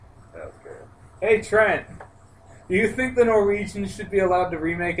Hey, Trent. Do you think the Norwegians should be allowed to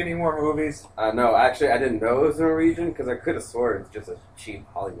remake any more movies? No, actually, I didn't know it was Norwegian because I could have sworn it's just a cheap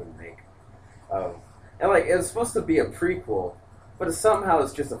Hollywood make. And like it was supposed to be a prequel, but somehow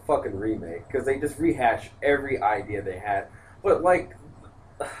it's just a fucking remake because they just rehash every idea they had. But like,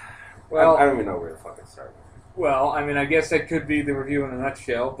 Well, I don't even know where to fucking start. Well, I mean, I guess that could be the review in a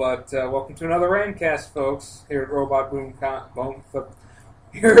nutshell. But welcome to another Rantcast, folks. Here at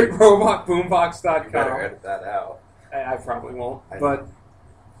RobotBoombox.com. You better edit that out. I probably won't. But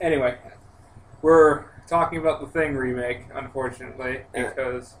anyway, we're talking about the Thing remake, unfortunately,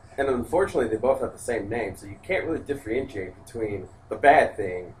 because... And unfortunately, they both have the same name, so you can't really differentiate between the bad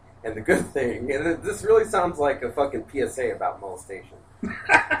thing and the good thing. And this really sounds like a fucking PSA about molestation.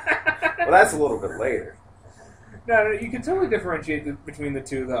 Well, that's a little bit later. No, you can totally differentiate between the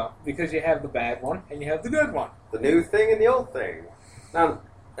two, though, because you have the bad one and you have the good one. The new thing and the old thing. Now,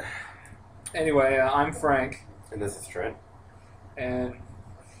 anyway, I'm Frank. And this is Trent. And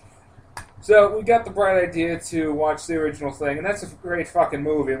so we got the bright idea to watch the original Thing, and that's a great fucking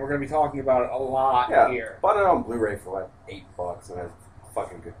movie, and we're going to be talking about it a lot here. Bought it on Blu-ray for like $8, and that's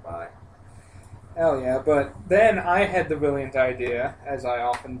fucking goodbye. Hell yeah, but then I had the brilliant idea, as I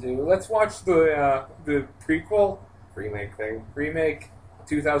often do. Let's watch the prequel remake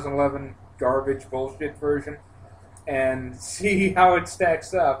 2011 garbage bullshit version and see how it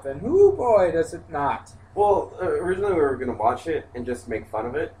stacks up. And oh boy, does it not. Well, originally we were going to watch it and just make fun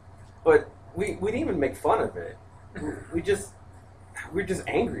of it, but we didn't even make fun of it. We're just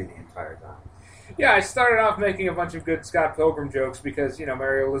angry the entire time. Yeah, I started off making a bunch of good Scott Pilgrim jokes because, you know,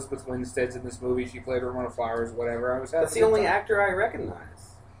 Mary Elizabeth Winstead's in this movie. She played Ramona Flowers, whatever. That's the only actor I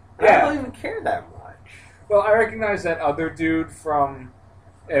recognize. Yeah. I don't even care that much. Well, I recognize that other dude from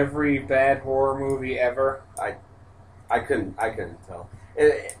every bad horror movie ever. I couldn't tell.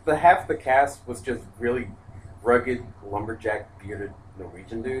 The half the cast was just really rugged, lumberjack, bearded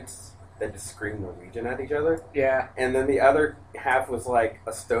Norwegian dudes that just scream Norwegian at each other. Yeah. And then the other half was like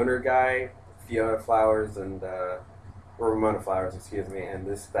a stoner guy, Fiona Flowers and or Ramona Flowers, excuse me, and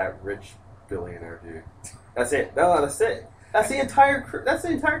that rich billionaire dude. That's it. No, that's it. That's the entire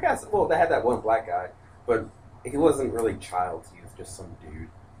cast. Well, they had that one black guy, but he wasn't really child. He was just some dude.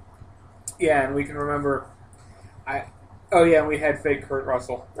 Yeah, and we can remember. Oh yeah, and we had fake Kurt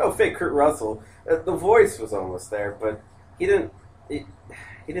Russell. Oh, fake Kurt Russell. The voice was almost there, but he didn't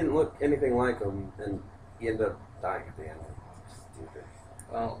look anything like him, and he ended up dying at the end. Stupid.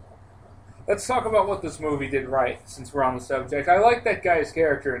 Well, let's talk about what this movie did right, since we're on the subject. I like that guy's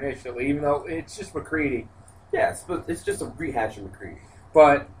character initially, even though it's just McCready. Yeah, it's just a rehash of McCready.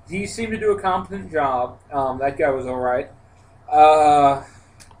 But he seemed to do a competent job. That guy was alright.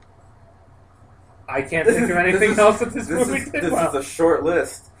 I can't think of anything else that this movie did well. This is a short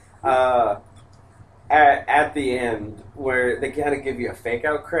list. At the end, where they kind of give you a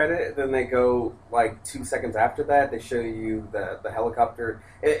fake-out credit, then they go, like, 2 seconds after that, they show you the helicopter.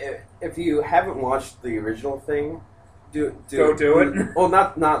 If you haven't watched the original Thing, do it. Well,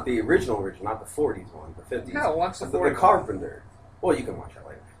 not the original, not the 40s one, the 50s. No, watch the 40s. The Carpenter. Well, you can watch that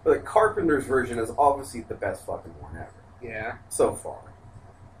later. But the Carpenter's version is obviously the best fucking one ever. Yeah. So far.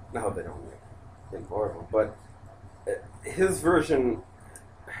 I hope they don't make more of them. But his version...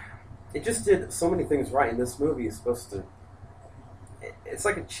 It just did so many things right, and this movie is supposed to... It's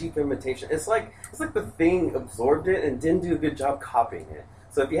like a cheap imitation. It's like the Thing absorbed it and didn't do a good job copying it.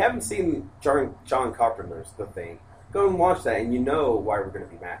 So if you haven't seen John Carpenter's The Thing, go and watch that, and you know why we're going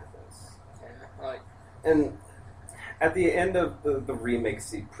to be mad at this. Yeah, like... And at the end of the remake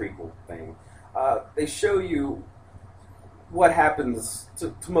prequel thing, they show you what happens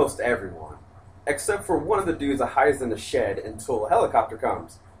to most everyone, except for one of the dudes that hides in the shed until a helicopter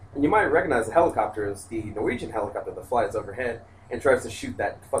comes. And you might recognize the helicopter as the Norwegian helicopter that flies overhead and tries to shoot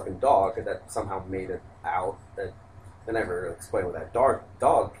that fucking dog that somehow made it out. That they never explained where that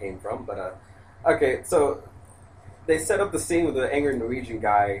dog came from. But, okay, so they set up the scene with the angry Norwegian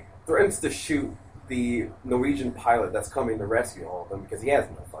guy threatens to shoot the Norwegian pilot that's coming to rescue all of them because he has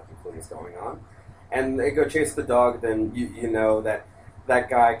no fucking clue what's going on. And they go chase the dog, then you know that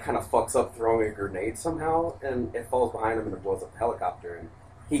guy kind of fucks up throwing a grenade somehow, and it falls behind him and it blows up the helicopter, and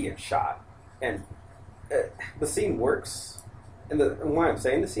he gets shot. And the scene works. And why I'm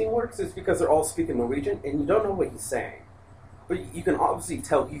saying the scene works is because they're all speaking Norwegian, and you don't know what he's saying. But you can obviously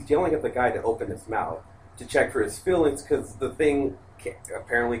tell he's yelling at the guy to open his mouth to check for his feelings, because the Thing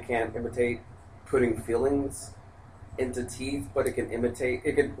apparently can't imitate putting feelings into teeth, but it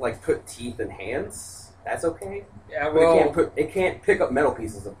can like put teeth in hands. That's okay. Yeah, well, but it can't pick up metal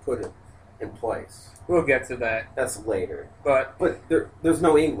pieces and put it in place. We'll get to that. That's later. But there's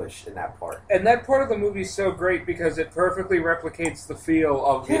no English in that part. And that part of the movie is so great because it perfectly replicates the feel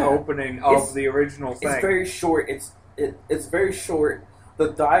of the opening of the original thing. It's very short. It's very short. The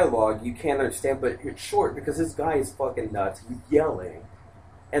dialogue you can't understand, but it's short because this guy is fucking nuts. He's yelling,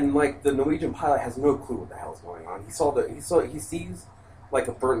 and like the Norwegian pilot has no clue what the hell's going on. He sees like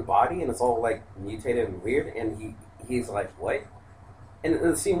a burnt body and it's all like mutated and weird, and he's like, what? And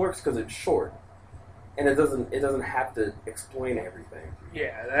the scene works because it's short. And it doesn't have to explain everything.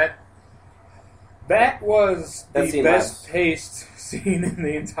 Yeah, that was the best paced scene in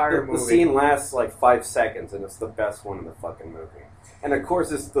the entire movie. The scene lasts like 5 seconds, and it's the best one in the fucking movie. And of course,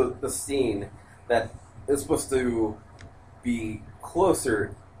 it's the scene that is supposed to be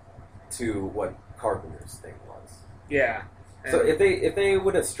closer to what Carpenter's thing was. Yeah. So if they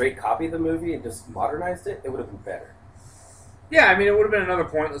would have straight copied the movie and just modernized it, it would have been better. Yeah, I mean, it would have been another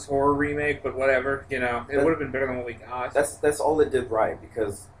pointless horror remake, but whatever, it would have been better than what we got. That's all it did right,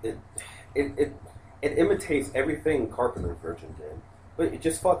 because it imitates everything Carpenter's version did, but it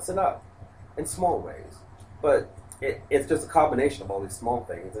just fucks it up in small ways. But it's just a combination of all these small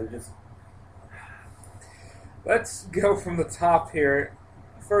things. And just let's go from the top here.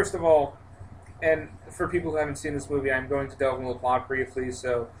 First of all, and for people who haven't seen this movie, I'm going to delve into the plot briefly,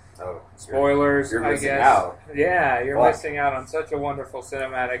 so... spoilers, you're I missing guess. Out. Yeah, you're missing out on such a wonderful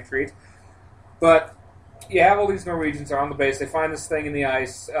cinematic treat. But you have all these Norwegians are on the base. They find this thing in the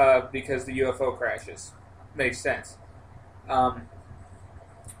ice because the UFO crashes. Makes sense. And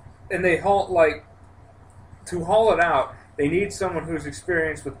they to haul it out, they need someone who's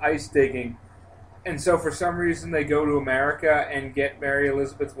experienced with ice digging. And so for some reason they go to America and get Mary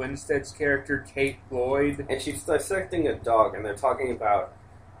Elizabeth Winstead's character, Kate Lloyd. And she's dissecting a dog, and they're talking about...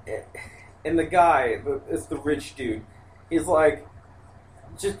 And the guy, is the rich dude, he's like,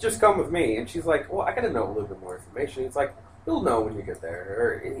 just come with me. And she's like, well, I gotta know a little bit more information. He's like, you'll know when you get there.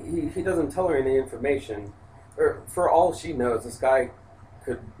 Or he doesn't tell her any information. Or for all she knows, this guy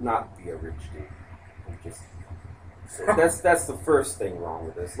could not be a rich dude. That's the first thing wrong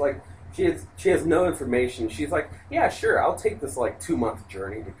with this. Like, she has no information. She's like, yeah, sure, I'll take this like 2-month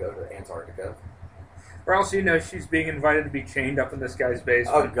journey to go to Antarctica. Or else, she's being invited to be chained up in this guy's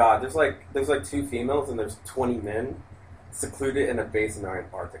basement. Oh god, there's like 2 females and there's 20 men secluded in a base in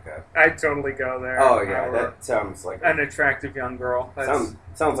Antarctica. I'd totally go there. Oh yeah, that sounds like an attractive young girl.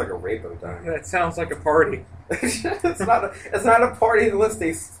 Sounds like a rainbow time. That sounds like a party. It's not a party unless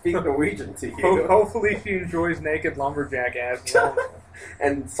they speak Norwegian to you. Hopefully, she enjoys naked lumberjack ass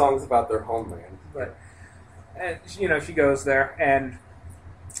and songs about their homeland. And she goes there and.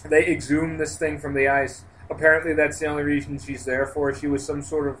 They exhume this thing from the ice. Apparently, that's the only reason she's there for. She was some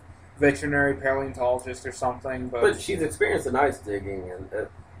sort of veterinary paleontologist or something. But she's experienced in ice digging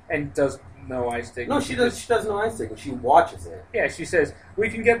and does no ice digging. No, she does no ice digging. She watches it. Yeah, she says we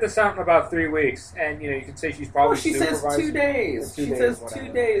can get this out in about 3 weeks, and you can say she's probably. She says 2 days. She says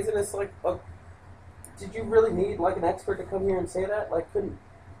 2 days, and it's like, did you really need like an expert to come here and say that?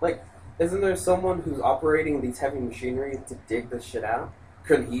 Isn't there someone who's operating these heavy machinery to dig this shit out?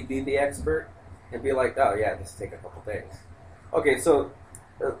 Couldn't he be the expert and be like, oh yeah, just take a couple days? Okay, so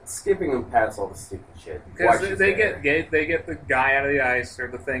skipping them past all the stupid shit. Because they get the guy out of the ice or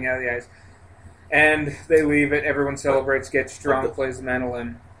the thing out of the ice, and they leave it. Everyone celebrates, gets drunk, plays the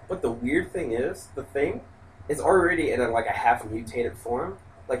mandolin. But the weird thing is, the thing is already in a half mutated form,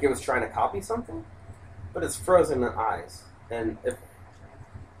 like it was trying to copy something, but it's frozen in ice. And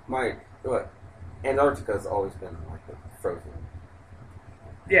Antarctica's always been like a frozen.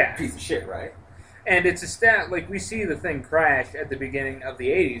 Yeah. Piece of shit, right? And it's a stat, we see the thing crash at the beginning of the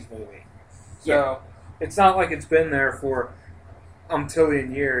 80s movie. So, It's not like it's been there for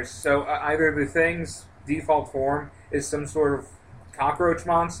umptillion years. So, either the thing's default form is some sort of cockroach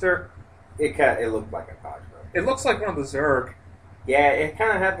monster. It looked like a cockroach. It looks like one of the Zerg. Yeah, it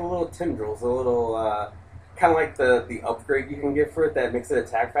kind of had the little tendrils, a little, kind of like the upgrade you can get for it that makes it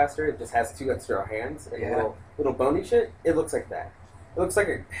attack faster. It just has 2 extra hands and little bony shit. It looks like that. It looks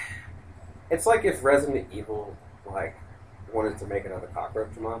like it's like if Resident Evil wanted to make another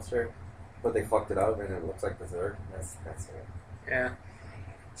cockroach monster, but they fucked it up and it looks like the Zerg. That's it. Yeah.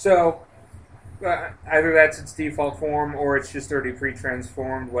 So either that's its default form or it's just already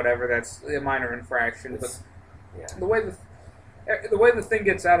pre-transformed. Whatever. That's a minor infraction. But the way the thing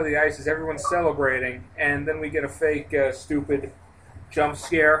gets out of the ice is everyone's celebrating, and then we get a fake stupid jump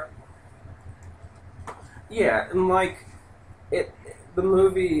scare. Yeah, and the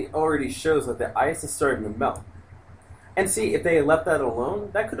movie already shows that the ice is starting to melt. And see, if they had left that alone,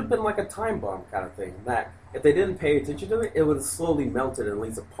 that could have been like a time bomb kind of thing. That if they didn't pay attention to it, it would have slowly melted, and at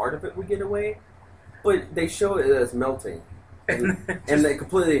least a part of it would get away. But they show it as melting, and they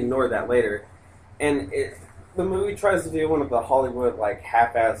completely ignore that later. And the movie tries to do one of the Hollywood like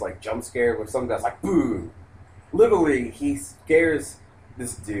half-ass like jump scare where some guy's like boom. Literally, he scares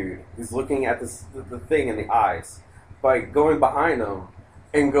this dude who's looking at the thing in the eyes by going behind him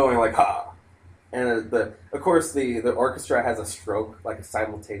and going like ha. And of course the orchestra has a stroke, like a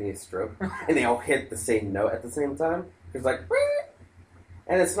simultaneous stroke, and they all hit the same note at the same time. It's like,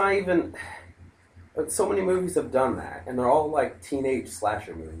 and it's not even. So many movies have done that, and they're all like teenage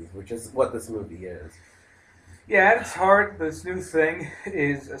slasher movies, which is what this movie is. Yeah, at its heart, this new thing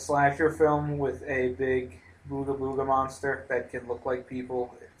is a slasher film with a big booga booga monster that can look like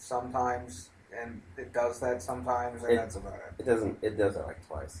people sometimes, and it does that sometimes, and that's about it. It does it like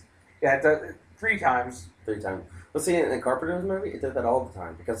twice. Yeah, it does 3 times. 3 times. Well, see, in the Carpenter's movie, it did that all the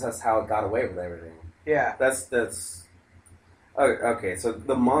time because that's how it got away with everything. Yeah. That's. Oh, okay, so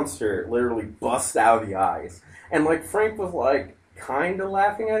the monster literally busts out of the eyes, and like Frank was like kind of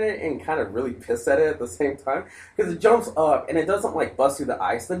laughing at it and kind of really pissed at it at the same time because it jumps up and it doesn't like bust through the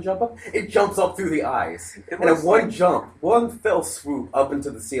ice then jump up. It jumps up through the ice, and in one fell swoop up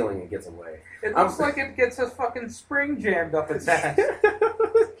into the ceiling and gets away. It looks like it gets a fucking spring jammed up its ass.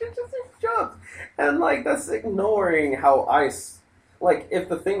 It just jumps, and like that's ignoring how ice. Like if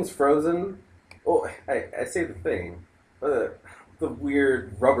the thing's frozen, well, I say the thing. The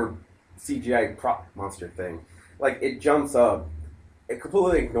weird rubber CGI prop monster thing. Like, it jumps up,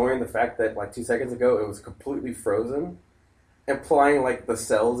 completely ignoring the fact that, like, 2 seconds ago, it was completely frozen, implying, like, the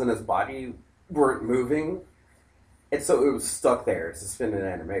cells in his body weren't moving, and so it was stuck there, suspended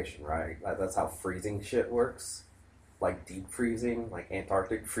animation, right? Like, that's how freezing shit works. Like, deep freezing, like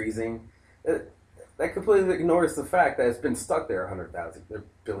Antarctic freezing. That completely ignores the fact that it's been stuck there 100,000,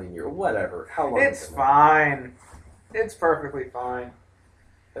 billion years, whatever. How long? It's fine. It's perfectly fine.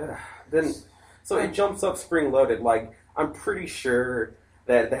 So it jumps up spring-loaded. Like, I'm pretty sure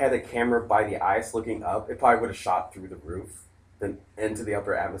that if they had the camera by the ice looking up, it probably would have shot through the roof, then into the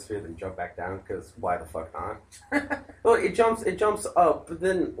upper atmosphere, then jump back down, because why the fuck not? Well, it jumps up, but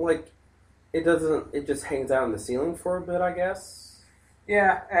then, like, it just hangs out in the ceiling for a bit, I guess?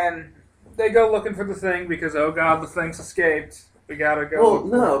 Yeah, and they go looking for the thing because, oh god, the thing's escaped. We gotta go. Well,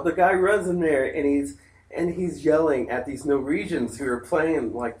 no, the guy runs in there, and he's yelling at these Norwegians who are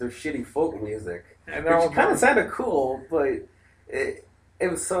playing like their shitty folk music, and which kind of sounded cool, but it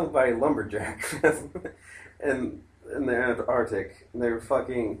was sung by lumberjack and in the Antarctic. And they were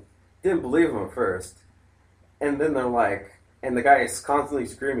fucking didn't believe him at first, and then they're like, and the guy is constantly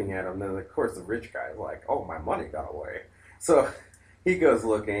screaming at him. And then of course the rich guy is like, "Oh, my money got away," so he goes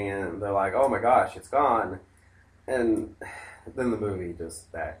looking, and they're like, "Oh my gosh, it's gone," and then the movie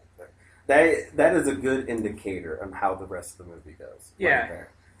just That is a good indicator on how the rest of the movie goes. Yeah. Right there.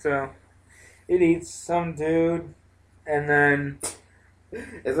 So it eats some dude, and then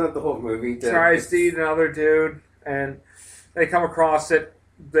isn't it the whole movie? Tries to eat another dude, and they come across it.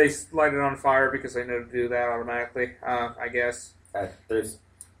 They light it on fire because they know to do that automatically. I guess.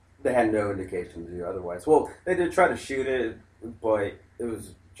 They had no indication to do otherwise. Well, they did try to shoot it, but it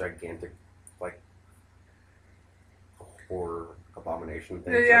was gigantic, like horror. Abomination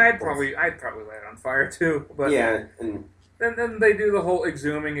thing. Yeah, I'd probably light it on fire too. But yeah, and then they do the whole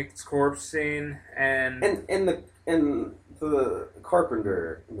exhuming its corpse scene, and in the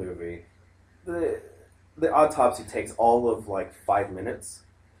Carpenter movie, the autopsy takes all of like 5 minutes.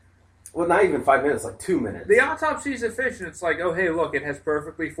 Well, not even 5 minutes, like 2 minutes. The autopsy is efficient. It's like, oh hey, look, it has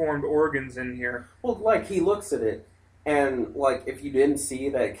perfectly formed organs in here. Well, like he looks at it, and like if you didn't see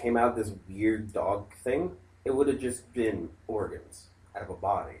that it came out this weird dog thing. It would have just been organs out of a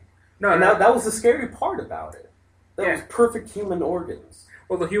body. No, that was the scary part about it. That was perfect human organs.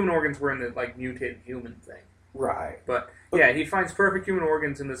 Well, the human organs were in the like mutated human thing. Right. But yeah, he finds perfect human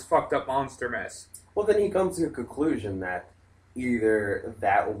organs in this fucked up monster mess. Well, then he comes to a conclusion that either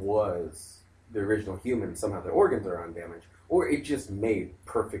that was the original human, somehow their organs are undamaged, or it just made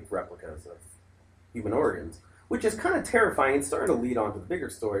perfect replicas of human organs. Which is kind of terrifying and starting to lead on to the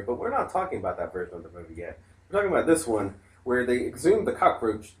bigger story, but we're not talking about that version of the movie yet. We're talking about this one, where they exhumed the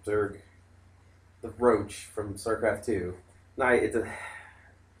cockroach, the roach from StarCraft 2.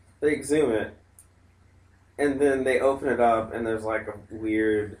 They exhume it, and then they open it up, and there's like a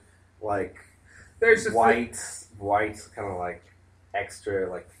weird, like, white, kind of like, extra,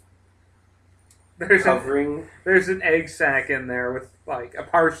 like, covering. There's an egg sac in there with, like, a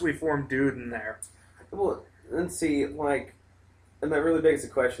partially formed dude in there. Well, and see, like, and that really begs the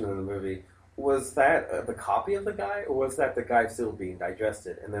question in the movie, was that the copy of the guy, or was that the guy still being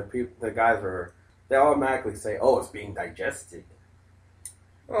digested? And then the guys they automatically say, "Oh, it's being digested."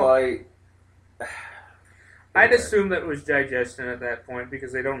 Well, I'd assume that it was digestion at that point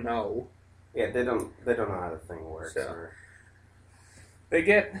because they don't know. Yeah, they don't know how the thing works. So,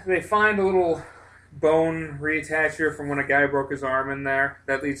 they find a little bone reattacher from when a guy broke his arm in there.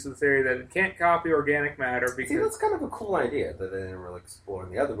 That leads to the theory that it can't copy organic matter because... See, that's kind of a cool idea that they didn't really explore in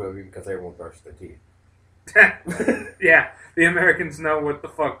the other movie because everyone brushed their teeth. Yeah, the Americans know what the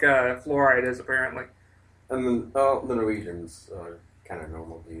fuck fluoride is, apparently. And then, the Norwegians are kind of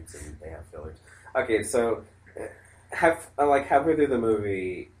normal dudes and they have fillers. Okay, so... halfway through the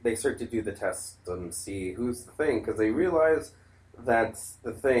movie, they start to do the test and see who's the thing, because they realize that's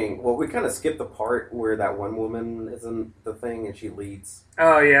the thing. Well, we kind of skipped the part where that one woman isn't the thing and she leads.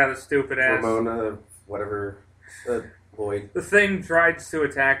 Oh, yeah, the stupid ass. Ramona, whatever, Lloyd. The thing tries to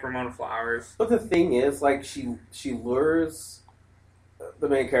attack Ramona Flowers. But the thing is, like, she lures the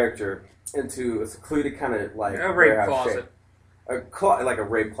main character into a secluded kind of, like... A rape closet. Like a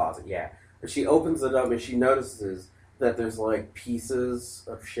rape closet, yeah. She opens it up and she notices that there's, like, pieces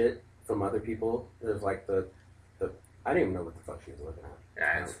of shit from other people. There's, like, the I don't even know what the fuck she was looking at.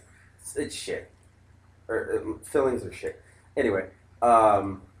 Yeah, it's shit. Or fillings are shit. Anyway,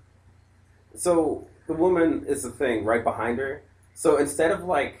 so the woman is the thing right behind her. So instead of,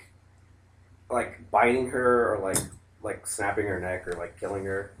 like biting her or, like snapping her neck or, like, killing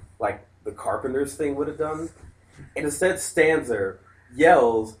her, like the Carpenter's thing would have done, it instead stands there,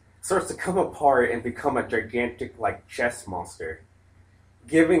 yells, starts to come apart and become a gigantic, like, chest monster,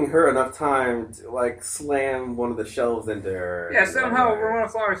 giving her enough time to, like, slam one of the shelves into her. Yeah, somehow Ramona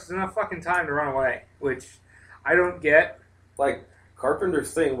Flowers has enough fucking time to run away, which I don't get. Like,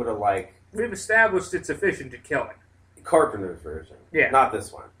 Carpenter's thing would have, like... We've established it's efficient to kill him. Carpenter's version. Yeah. Not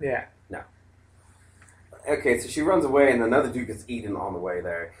this one. Yeah. No. Okay, so she runs away and another dude gets eaten on the way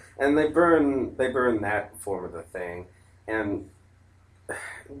there. And they burn that form of the thing. And...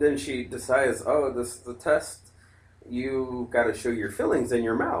 then she decides, this is the test. You got to show your fillings in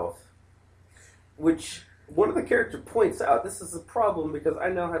your mouth. Which one of the characters points out, this is a problem because I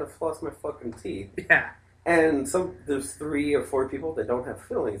know how to floss my fucking teeth. Yeah. And there's 3 or 4 people that don't have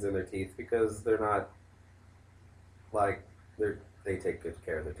fillings in their teeth because they're not, like, they take good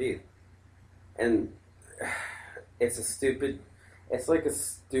care of their teeth. And it's like a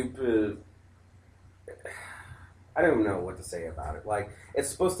stupid... I don't know what to say about it. Like, it's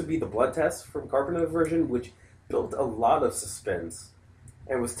supposed to be the blood test from Carpenter's version, which built a lot of suspense.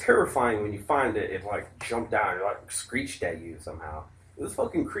 And it was terrifying when you find it. It, like, jumped down and, like, screeched at you somehow. It was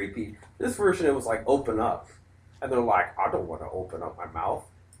fucking creepy. This version, it was like, open up. And they're like, I don't want to open up my mouth.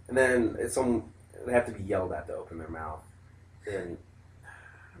 And then they have to be yelled at to open their mouth. And...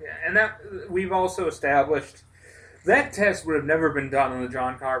 yeah, and that we've also established... that test would have never been done in the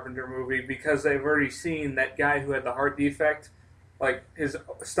John Carpenter movie because they've already seen that guy who had the heart defect, like, his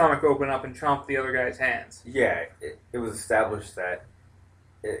stomach open up and chomp the other guy's hands. Yeah, it was established that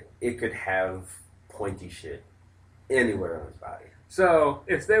it could have pointy shit anywhere on his body. So,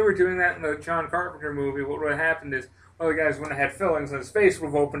 if they were doing that in the John Carpenter movie, what would have happened is one of the guys wouldn't have had fillings and his face would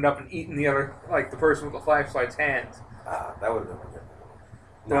have opened up and eaten the other, like, the person with the flashlight's hands. That would have been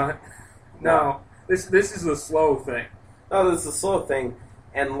good. No. This is the slow thing. No, this is a slow thing,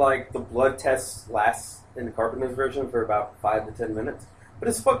 and, like, the blood test lasts in the Carpenter's version for about 5 to 10 minutes, but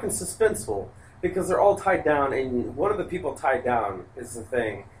it's fucking suspenseful, because they're all tied down, and one of the people tied down is the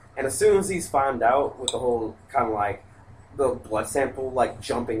thing, and as soon as he's found out with the whole, kind of like, the blood sample, like,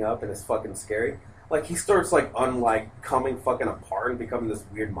 jumping up, and it's fucking scary, like, he starts, like, coming fucking apart and becoming this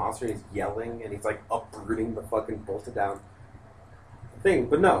weird monster, and he's yelling, and he's, like, uprooting the fucking bolted down thing.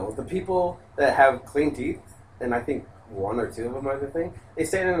 But no, the people that have clean teeth, and I think 1 or 2 of them are the thing, they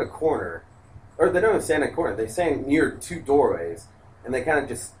stand in a corner. Or they don't even stand in a corner, they stand near 2 doorways, and they kind of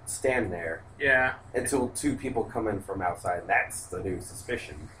just stand there. Yeah. Until 2 people come in from outside. That's the new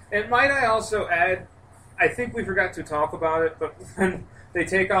suspicion. And might I also add, I think we forgot to talk about it, but when they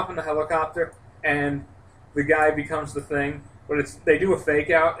take off in the helicopter, and the guy becomes the thing, but they do a fake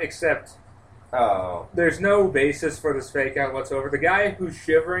out, except... oh. There's no basis for this fake out whatsoever. The guy who's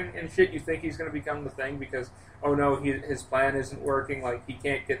shivering and shit, you think he's going to become the thing because, oh no, his plan isn't working, like, he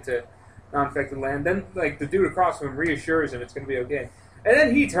can't get to non-infected land. Then, like, the dude across from him reassures him it's going to be okay. And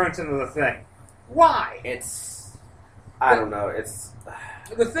then he turns into the thing. Why? I don't know,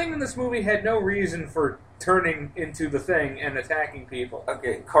 The thing in this movie had no reason for turning into the thing and attacking people.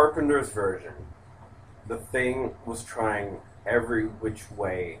 Okay, Carpenter's version. The thing was trying every which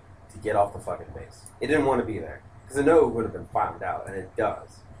way to get off the fucking base. It didn't want to be there. Because I know it would have been found out, and it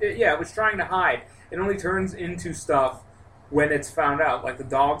does. Yeah, it was trying to hide. It only turns into stuff when it's found out. Like the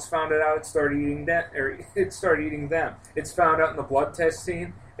dogs found it out, it started eating them, or it started eating them. It's found out in the blood test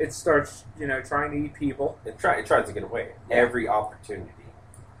scene. It starts, trying to eat people. It tries to get away every opportunity.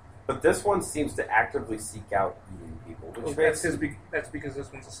 But this one seems to actively seek out eating people. Which that's because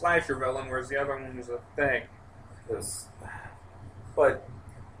this one's a slasher villain, whereas the other one was a thing. But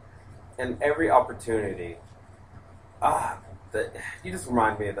in every opportunity, you just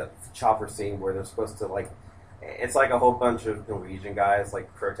remind me of that chopper scene where they're supposed to it's like a whole bunch of Norwegian guys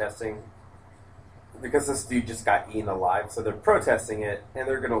protesting because this dude just got eaten alive. So they're protesting it and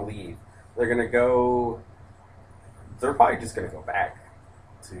they're gonna leave. They're gonna go. They're probably just gonna go back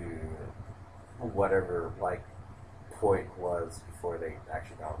to whatever point was before they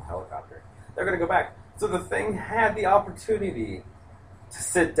actually got on the helicopter. They're gonna go back. So the thing had the opportunity to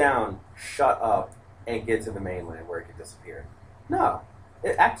sit down, shut up, and get to the mainland where it could disappear. No.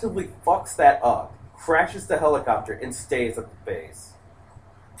 It actively fucks that up, crashes the helicopter, and stays at the base.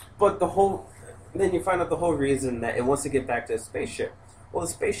 But then you find out the whole reason that it wants to get back to a spaceship. Well,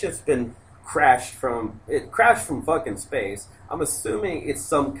 the spaceship's been crashed from fucking space. I'm assuming it's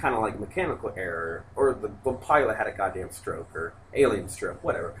some kind of mechanical error, or the pilot had a goddamn stroke, or alien stroke,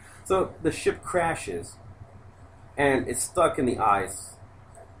 whatever. So the ship crashes, and it's stuck in the ice.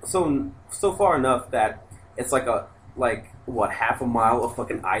 So far enough that it's half a mile of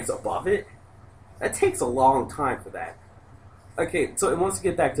fucking ice above it? That takes a long time for that. Okay, so it wants to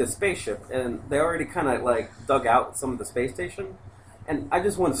get back to the spaceship, and they already kind of dug out some of the space station. And I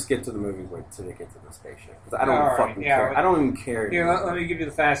just want to skip to the movie until they get to the spaceship, because I don't care. I don't even care. Let me give you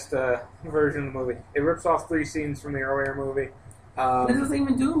the fast version of the movie. It rips off 3 scenes from the earlier movie. It doesn't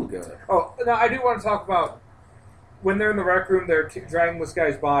even do them good. Oh, no, I do want to talk about when they're in the rec room, they're dragging this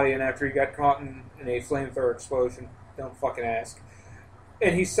guy's body, and after he got caught in a flamethrower explosion, don't fucking ask.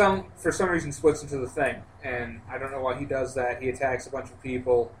 And he for some reason splits into the thing, and I don't know why he does that. He attacks a bunch of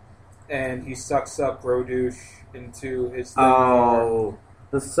people, and he sucks up Brodouche into his thing. Oh,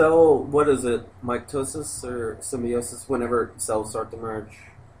 the cell, what is it, mitosis or symbiosis, whenever cells start to merge?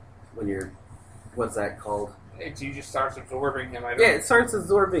 What's that called? He just starts absorbing him. It starts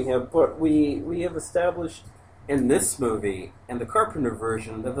absorbing him, but we have established in this movie, and the Carpenter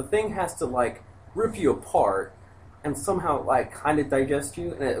version, that the thing has to, rip you apart and somehow, kind of digest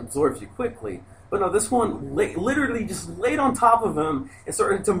you, and it absorbs you quickly. But no, this one literally just laid on top of him and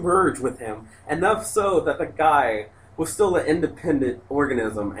started to merge with him, enough so that the guy was still an independent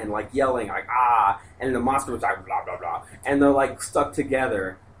organism and, yelling, ah, and the monster was blah, blah, blah, and they're, stuck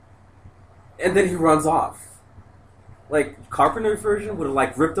together. And then he runs off. Carpenter's version would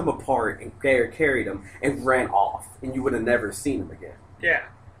have, ripped him apart and carried him and ran off, and you would have never seen him again. Yeah.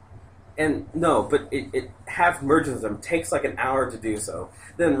 And no, but it half merges them, takes an hour to do so,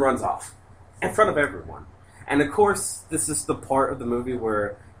 then runs off in front of everyone. And of course, this is the part of the movie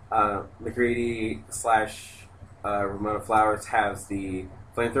where McGrady / Ramona Flowers has the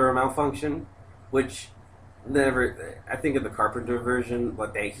flamethrower malfunction, which I think in the Carpenter version,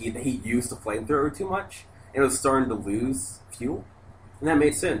 he used the flamethrower too much. It was starting to lose fuel. And that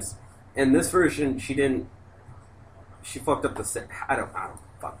made sense. In this version, she fucked up the... I don't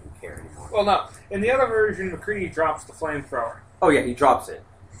fucking care anymore. Well, no. In the other version, McCready drops the flamethrower. Oh, yeah, he drops it.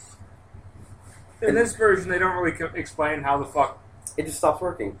 In this version, they don't really explain how the fuck... It just stops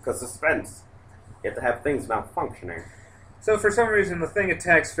working, because suspense. You have to have things malfunctioning. So, for some reason, the thing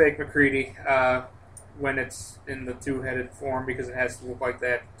attacks fake McCready when it's in the two-headed form, because it has to look like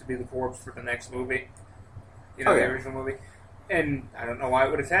that to be the corpse for the next movie. The original movie. And I don't know why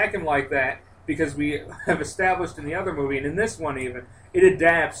it would attack him like that, because we have established in the other movie, and in this one even, it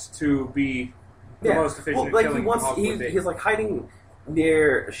adapts to be the most efficient at killing. He's hiding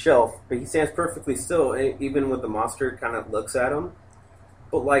near a shelf, but he stands perfectly still, even when the monster kind of looks at him.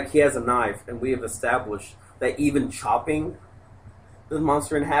 But he has a knife, and we have established that even chopping the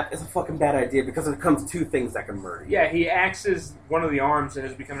monster in half is a fucking bad idea, because it becomes 2 things that can murder you. Yeah, he axes one of the arms and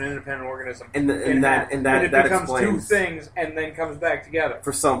has become an independent organism. And that becomes explains 2 things and then comes back together.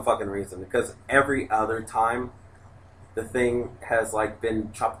 For some fucking reason, because every other time the thing has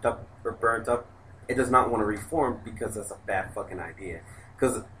been chopped up or burnt up, it does not want to reform, because that's a bad fucking idea.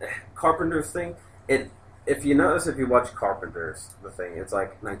 Because Carpenter's thing, if you notice, if you watch Carpenter's, the thing, it's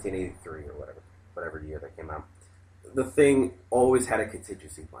 1983 or whatever year that came out. The thing always had a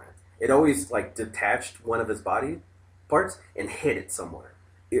contingency plan. It always detached one of his body parts and hid it somewhere.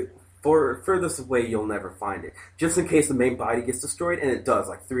 Furthest away, you'll never find it, just in case the main body gets destroyed, and it does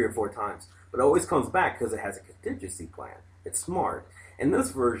 3 or 4 times. But it always comes back because it has a contingency plan. It's smart. In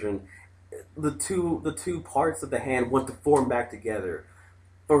this version, the two parts of the hand want to form back together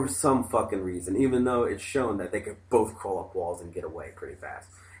for some fucking reason, even though it's shown that they could both crawl up walls and get away pretty fast.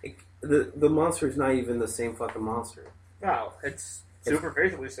 The monster is not even the same fucking monster. No, it's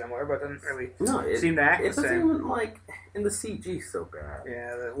superficially similar, but doesn't really No, seem to act the same. It doesn't even, like, in the CG so bad.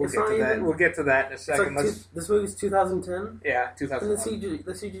 Yeah, we'll get to that. We'll get to that in a second. Like this movie's 2010? Yeah, 2010. And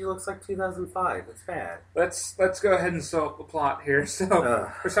the CG looks like 2005. It's bad. Let's go ahead and solve the plot here.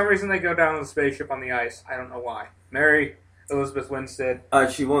 So, for some reason they go down to the spaceship on the ice. I don't know why. Mary Elizabeth Winstead.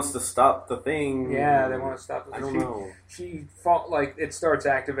 She wants to stop the thing. Yeah, they want to stop the thing. I don't know. She it starts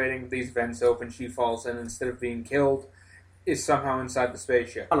activating, these vents open, she falls in, instead of being killed, is somehow inside the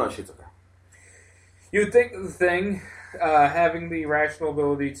spaceship. Oh no, she's okay. You'd think that the thing, having the rational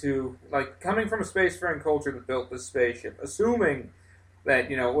ability to, like, coming from a spacefaring culture that built this spaceship, assuming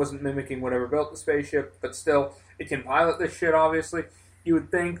that, it wasn't mimicking whatever built the spaceship, but still, it can pilot this shit, obviously. You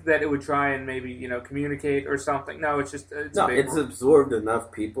would think that it would try and maybe, communicate or something. No, it's just... It's absorbed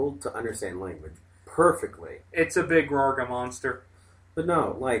enough people to understand language perfectly. It's a big Rorga monster. But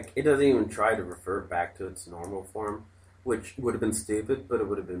no, like, it doesn't even try to refer back to its normal form, which would have been stupid, but it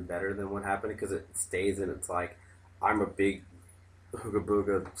would have been better than what happened, because it stays in its, like, I'm a big Hooga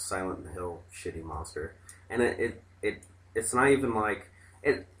Booga Silent Hill shitty monster. And it's not even like...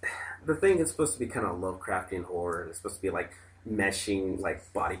 The thing is supposed to be kind of Lovecraftian horror. It's supposed to be, like, meshing,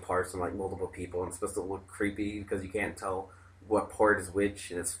 like, body parts from, like, multiple people, and it's supposed to look creepy because you can't tell what part is which,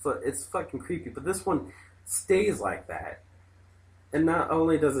 and it's fucking creepy. But this one stays like that. And not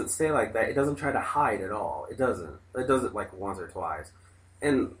only does it stay like that, it doesn't try to hide at all. It doesn't. It does it, like, once or twice.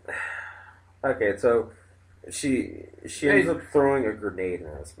 And, okay, so she ends up throwing a grenade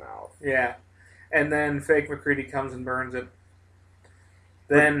in his mouth. Yeah. And then fake McCready comes and burns it.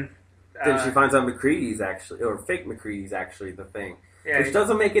 Then she finds out McCready's actually, or fake McCready's actually the thing. Yeah, which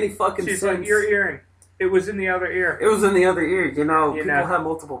doesn't make any fucking sense. She's like, your earring. It was in the other ear. It was in the other ear. People have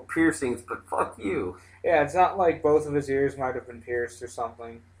multiple piercings, but fuck you. Yeah, it's not like both of his ears might have been pierced or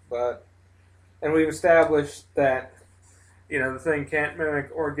something. And we've established that, the thing can't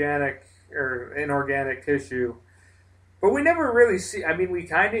mimic organic or inorganic tissue. But we never really see, we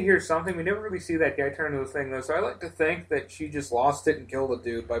kind of hear something. We never really see that guy turn to the thing, though. So I like to think that she just lost it and killed a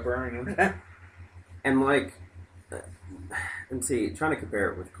dude by burning him. And, like, and see, trying to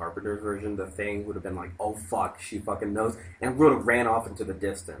compare it with Carpenter's version, the thing would have been like, oh fuck, she fucking knows, and would have ran off into the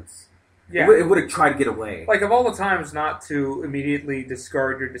distance. Yeah. It would have tried to get away. Like, of all the times not to immediately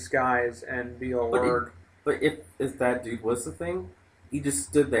discard your disguise and be all word. But if that dude was the thing, he just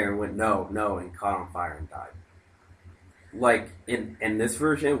stood there and went, no, and caught on fire and died. Like, in this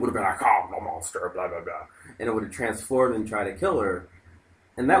version, it would have been like, oh, no monster, blah, blah, blah. And it would have transformed and tried to kill her.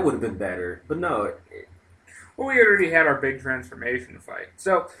 And that would have been better. But no. Well, we already had our big transformation fight.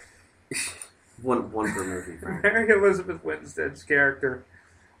 So, one per movie. Mary Elizabeth Winstead's character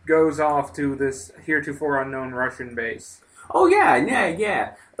goes off to this heretofore unknown Russian base. Oh,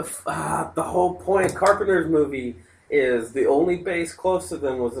 yeah. The whole point of Carpenter's movie is the only base close to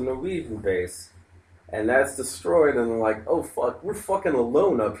them was a Norwegian base. And that's destroyed, and they're like, oh, fuck, we're fucking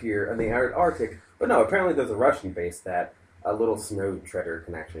alone up here in the Arctic. But no, apparently there's a Russian base that a little snow treader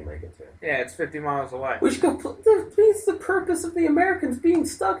can actually make it to. Yeah, it's 50 miles away. Which defeats the purpose of the Americans being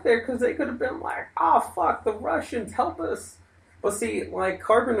stuck there, because they could have been like, oh, fuck, the Russians, help us. But see, like,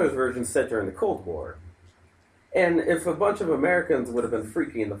 Carpenter's version set during the Cold War. And if a bunch of Americans would have been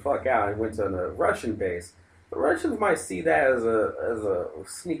freaking the fuck out and went to a Russian base, the Russians might see that as a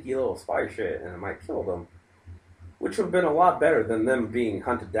sneaky little spy shit, and it might kill them. Which would have been a lot better than them being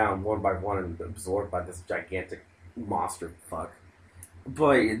hunted down one by one and absorbed by this gigantic monster fuck.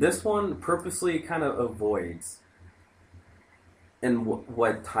 But this one purposely kind of avoids in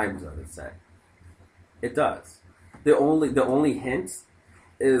what time zone it's set. It does. The only hint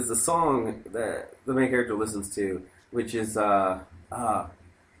is the song that the main character listens to, which is Who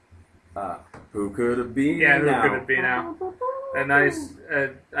Could It Be Now? Yeah, Who Could It Be Now? A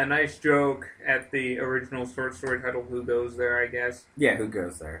nice joke at the original short story title, Who Goes There, I guess. Yeah, Who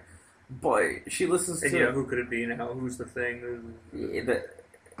Goes There. But she listens to... Who could it be now? Who's the thing? It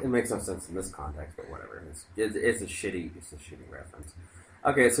makes no sense in this context, but whatever. It's a shitty reference.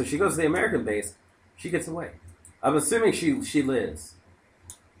 Okay, so she goes to the American base. She gets away. I'm assuming she lives.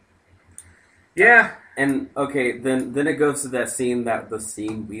 Yeah. And, okay, then it goes to the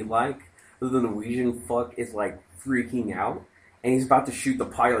scene we like. The Norwegian fuck is, like, freaking out. And he's about to shoot the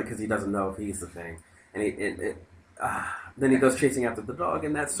pilot because he doesn't know if he's the thing. And then he goes chasing after the dog,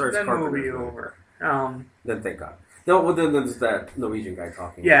 and that starts Carpenter's movie over. Then thank God. No, well, then there's that Norwegian guy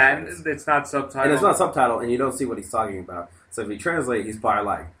talking. Yeah, and it's not subtitled. And it's not subtitled, and you don't see what he's talking about. So if you translate, he's probably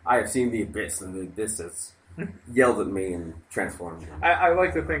like, I have seen the abyss, and the abyss has yelled at me and transformed him. I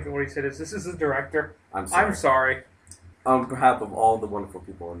like to think that what he said is, this is the director. I'm sorry. I'm sorry. On behalf of all the wonderful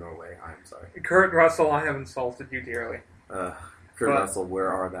people in Norway, I'm sorry. Kurt Russell, I have insulted you dearly. Kurt Russell, where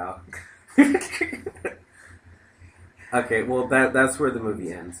art thou? Okay, well, that's where the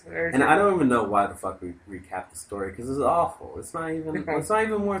movie ends. And I don't even know why the fuck we recap the story, because it's awful. It's not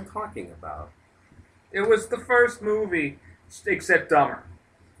even worth talking about. It was the first movie, except dumber.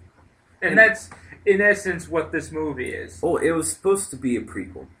 And that's, in essence, what this movie is. Oh, it was supposed to be a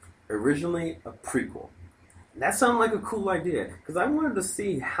prequel. Originally, a prequel. That sounded like a cool idea, because I wanted to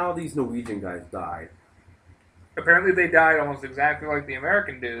see how these Norwegian guys died. Apparently they died almost exactly like the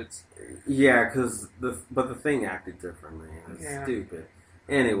American dudes. Yeah, but the thing acted differently. It's stupid.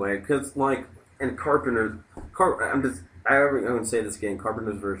 Anyway, because, like, in Carpenter's... I wouldn't say this again,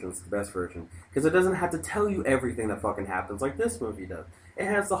 Carpenter's version is the best version. Because it doesn't have to tell you everything that fucking happens like this movie does. It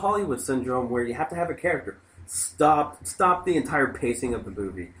has the Hollywood syndrome where you have to have a character stop the entire pacing of the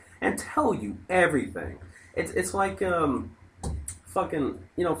movie and tell you everything. It's like, fucking,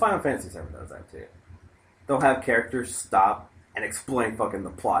 Final Fantasy VII does that too. They'll have characters stop and explain fucking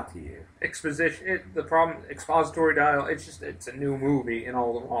the plot to you. Expository dialogue, it's a new movie in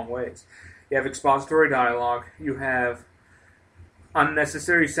all the wrong ways. You have expository dialogue, you have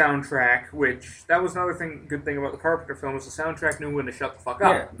unnecessary soundtrack, which, that was another good thing about the Carpenter film, was the soundtrack knew when to shut the fuck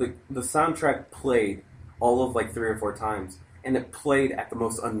up. Yeah, the soundtrack played all of, like, 3 or 4 times, and it played at the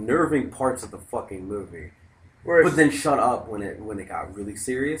most unnerving parts of the fucking movie. But then shut up when it got really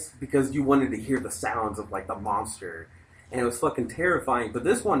serious, because you wanted to hear the sounds of, like, the monster, and it was fucking terrifying. But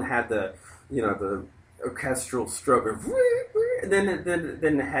this one had the orchestral stroke of, and then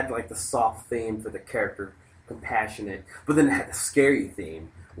it had, like, the soft theme for the character, compassionate, but then it had the scary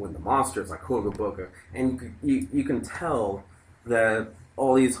theme when the monster is like Hooga Booga, and you can tell that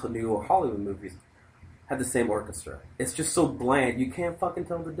all these new Hollywood movies have the same orchestra. It's just so bland, you can't fucking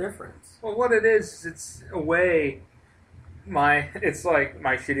tell the difference. Well, what it is, it's a way, it's like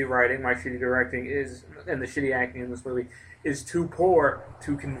my shitty writing, my shitty directing and the shitty acting in this movie is too poor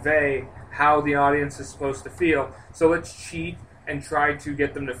to convey how the audience is supposed to feel. So let's cheat and try to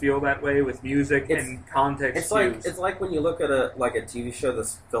get them to feel that way with music and context. It's like when you look at a TV show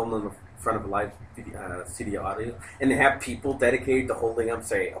that's filmed in the front of a live CD audio, and they have people dedicated to holding up,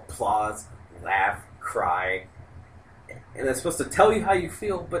 say, applause, laugh, cry, and it's supposed to tell you how you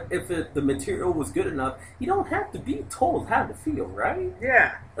feel. But if the material was good enough, you don't have to be told how to feel, right?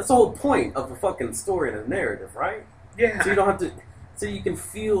 Yeah, that's the whole point of a fucking story and a narrative, right? Yeah. So you don't have to. So you can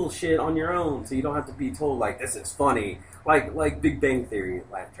feel shit on your own. So you don't have to be told, like, this is funny, like Big Bang Theory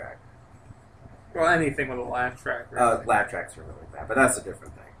laugh track. Well, anything with a laugh track. Really. Laugh tracks are really bad, but that's a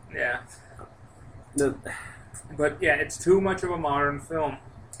different thing. Yeah. But yeah, it's too much of a modern film.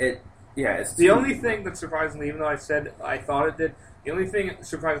 It's the only thing that surprisingly, even though I said I thought it did, the only thing it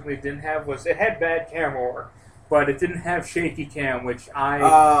surprisingly didn't have was it had bad camera work, but it didn't have shaky cam, which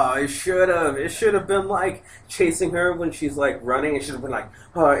it should have. It should have been like chasing her when she's like running. It should have been like,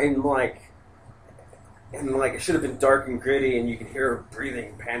 it should have been dark and gritty, and you can hear her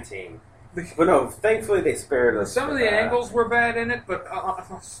breathing, panting. But no, thankfully they spared us. Some of the angles were bad in it, but on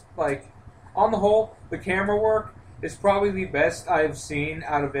the whole, the camera work is probably the best I've seen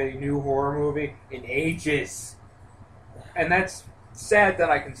out of a new horror movie in ages. And that's sad that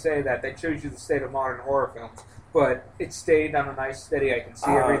I can say that. That shows you the state of modern horror films. But it stayed on a nice steady, I can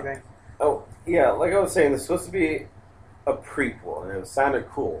see everything. Oh, yeah, like I was saying, it's supposed to be a prequel, and it sounded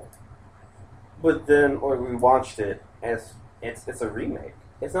cool. But then, we watched it, and it's a remake.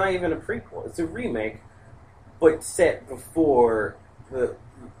 It's not even a prequel. It's a remake, but set before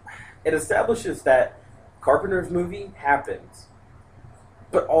it establishes that Carpenter's movie happens,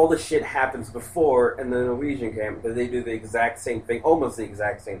 but all the shit happens before in the Norwegian camp. They do the exact same thing, almost the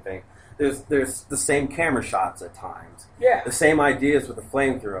exact same thing. There's the same camera shots at times. Yeah. The same ideas with the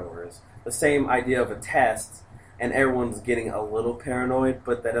flamethrowers. The same idea of a test, and everyone's getting a little paranoid,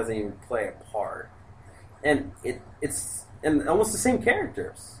 but that doesn't even play a part. And it's almost the same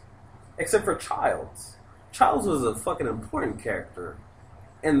characters, except for Childs. Childs was a fucking important character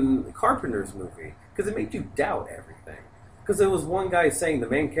in Carpenter's movie, because it made you doubt everything. Because there was one guy saying the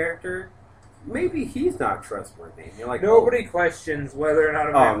main character, maybe he's not trustworthy. And you're like, nobody questions whether or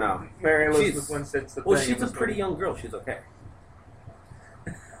not Mary Elizabeth Winstead's the thing. Well, she's a pretty young girl. She's okay.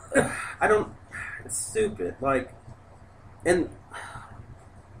 It's stupid. And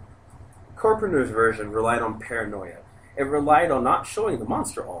Carpenter's version relied on paranoia. It relied on not showing the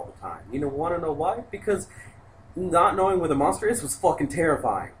monster all the time. You want to know why? Because not knowing where the monster is was fucking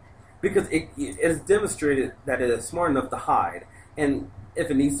terrifying. because it is demonstrated that it is smart enough to hide, and if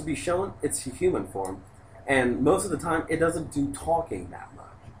it needs to be shown, it's human form, and most of the time it doesn't do talking that much,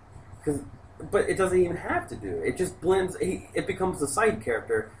 but it doesn't even have to do it. It just blends. It becomes a side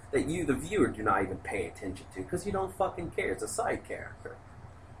character that you, the viewer, do not even pay attention to because you don't fucking care. It's a side character.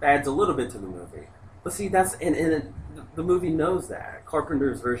 It adds a little bit to the movie, but see that's the movie knows that.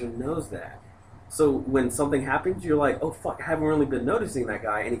 Carpenter's version knows that. So when something happens, you're like, oh fuck, I haven't really been noticing that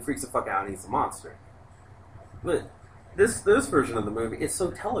guy, and he freaks the fuck out and he's a monster. But this version of the movie, it's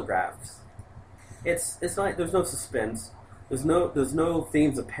so telegraphed. It's not. There's no suspense. There's no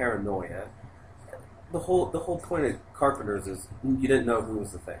themes of paranoia. The whole point of Carpenter's is you didn't know who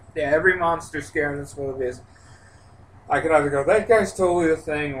was the thing. Yeah, every monster scare in this movie is I could either go, that guy's totally the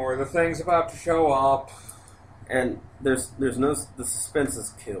thing, or the thing's about to show up. And there's no, the suspense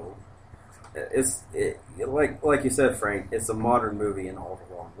is killed. Like you said, Frank, it's a modern movie in all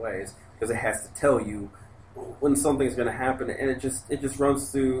the wrong ways because it has to tell you when something's going to happen, and it just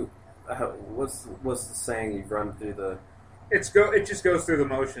runs through. What's the saying? You run through the. It just goes through the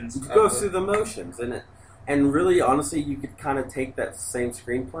motions. It goes through the motions, and really, honestly, you could kind of take that same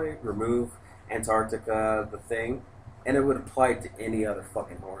screenplay, remove Antarctica, the thing, and it would apply to any other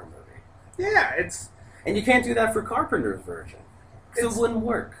fucking horror movie. Yeah, and you can't do that for Carpenter's version because it wouldn't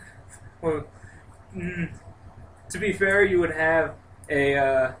work. Well, to be fair, you would have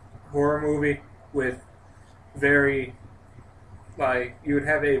a horror movie with you would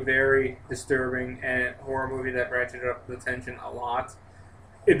have a very disturbing and horror movie that ratcheted up the tension a lot.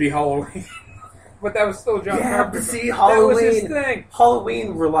 It'd be Halloween. But that was still John Carpenter. Yeah, but see, Halloween, that was his thing.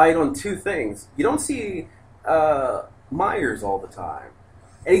 Halloween relied on two things. You don't see Myers all the time.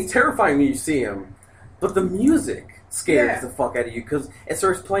 And he's terrifying when you see him. But the music scares the fuck out of you because it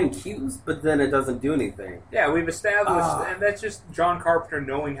starts playing cues, but then it doesn't do anything. Yeah, we've established, and that's just John Carpenter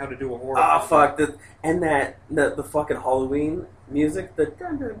knowing how to do a horror movie. Fuck. The fucking Halloween music,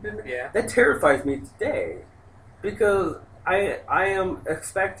 that terrifies me today. Because I am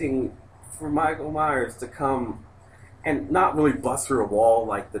expecting for Michael Myers to come and not really bust through a wall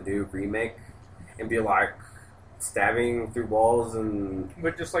like the new remake and be like stabbing through walls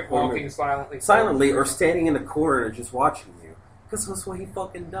but just like walking silently or standing in the corner and just watching you, because that's what he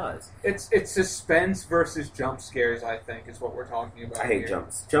fucking does. It's suspense versus jump scares, I think, is what we're talking about. I hate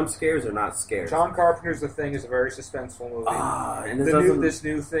jump scares are not scares. John Carpenter's The Thing is a very suspenseful movie. And this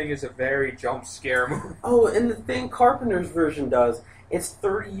new Thing is a very jump scare movie. Oh, and the thing Carpenter's version does, it's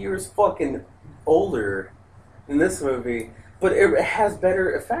 30 years fucking older than this movie. But it has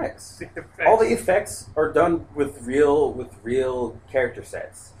better effects. All the effects are done with real character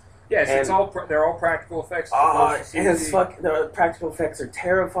sets. Yes, they're all practical effects. And the practical effects are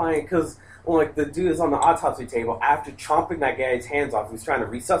terrifying because like the dude is on the autopsy table after chomping that guy's hands off. He's trying to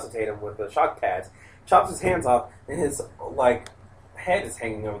resuscitate him with the shock pads. Chops his hands off, and his head is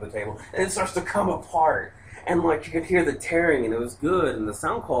hanging over the table, and it starts to come apart. And you could hear the tearing, and it was good, and the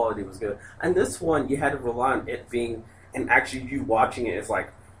sound quality was good. And this one, you had to rely on it being. And actually, you watching it is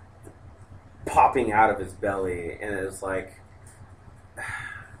popping out of his belly, and it's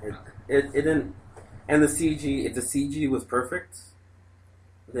it didn't. And the CG, if the CG was perfect,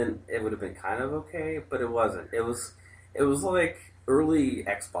 then it would have been kind of okay, but it wasn't. It was like early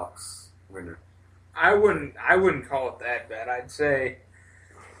Xbox render. I wouldn't call it that bad. I'd say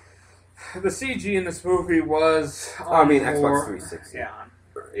the CG in this movie was. Xbox 360. Yeah.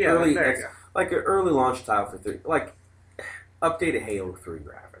 Early there you go. Like an early launch title for 3, updated Halo 3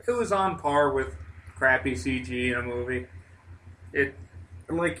 graphics. It was on par with crappy CG in a movie.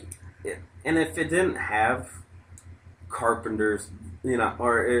 And if it didn't have Carpenter's,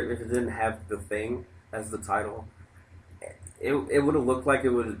 or if it didn't have The Thing as the title, it would have looked like it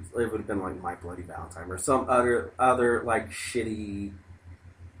would have been like My Bloody Valentine or some other shitty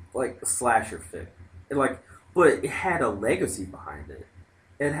slasher fit. But it had a legacy behind it.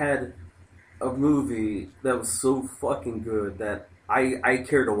 It had a movie that was so fucking good that I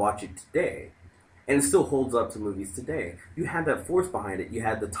care to watch it today. And it still holds up to movies today. You had that force behind it. You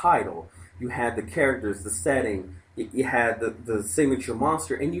had the title. You had the characters, the setting. You had the signature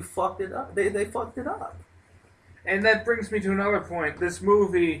monster. And you fucked it up. They fucked it up. And that brings me to another point. This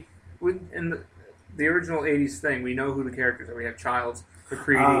movie, in the original 80s Thing, we know who the characters are. We have Childs,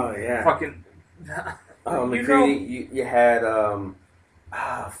 McCready, fucking... McCready, you had...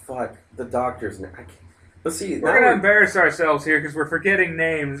 the doctor's name. But see, we're going to embarrass ourselves here because we're forgetting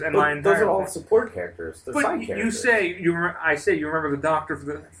names. And those are all support characters. They're side characters. I say you remember the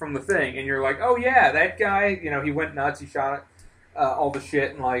doctor from the Thing, and you're like, oh yeah, that guy. He went nuts. He shot all the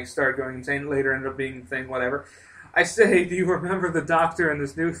shit and started going insane. Later ended up being the Thing, whatever. I say, do you remember the Doctor in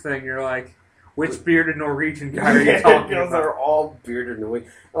this new thing? You're like, which bearded Norwegian guy are you talking about? Those are all bearded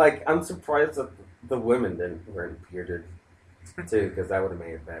Norwegian. Like, I'm surprised that the women weren't bearded, too, because that would have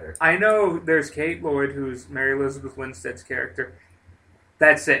made it better. I know there's Kate Lloyd, who's Mary Elizabeth Winstead's character.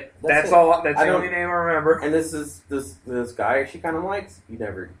 That's it. That's all. That's the only name I remember. And this guy she kind of likes. You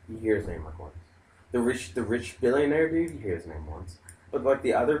hear his name like once. The rich billionaire dude, you hear his name once. But like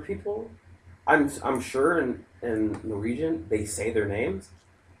the other people, I'm sure in Norwegian they say their names.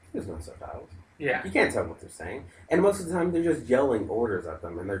 There's no subtitles. Yeah. You can't tell what they're saying. And most of the time they're just yelling orders at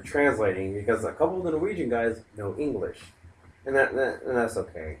them and they're translating because a couple of the Norwegian guys know English. And that's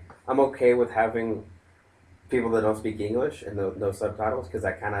okay. I'm okay with having people that don't speak English and no subtitles because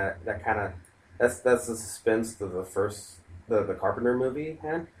that's the suspense to the Carpenter movie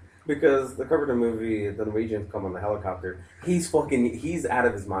had. Because the Carpenter movie, the Norwegians come on the helicopter. He's out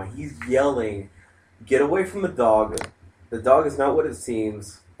of his mind. He's yelling, "Get away from the dog. The dog is not what it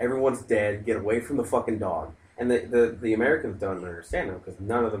seems. Everyone's dead. Get away from the fucking dog." And the Americans don't understand him because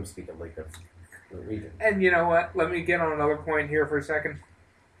none of them speak a lick of Norwegian. And you know what? Let me get on another point here for a second.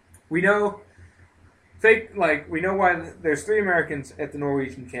 We know why there's 3 Americans at the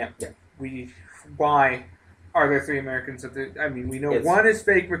Norwegian camp. Yeah. Why are there 3 Americans at the... I mean, we know one is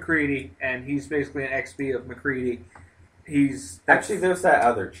fake McCready, and he's basically an XP of McCready. Actually, there's that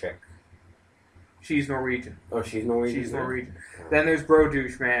other chick. She's Norwegian. Oh, she's Norwegian? She's Norwegian. Oh. Then there's Bro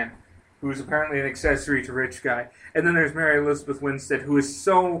Douche Man, who's apparently an accessory to Rich Guy. And then there's Mary Elizabeth Winstead, who is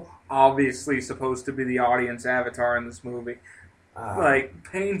so obviously supposed to be the audience avatar in this movie.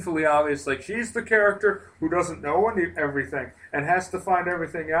 Painfully obvious. Like, she's the character who doesn't know everything and has to find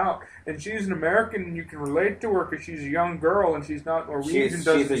everything out. And she's an American, and you can relate to her because she's a young girl and she's not Norwegian.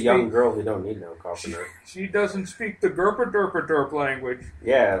 She's a young girl who don't need no Carpenter. She doesn't speak the Gerper Derper Derp language.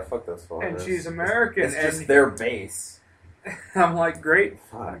 Yeah, fuck those foreigners. And she's American. It's just their base. I'm like, great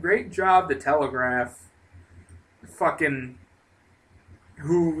job, The Telegraph. Fucking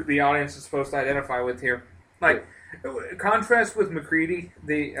who the audience is supposed to identify with here. Like, contrast with McCready,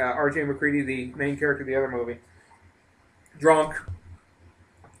 the R.J. McCready, the main character of the other movie. Drunk,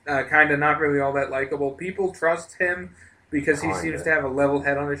 kind of not really all that likable. People trust him because he seems to have a level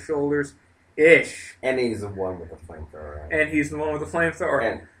head on his shoulders. Ish. And he's the one with the flamethrower. Right? And he's the one with the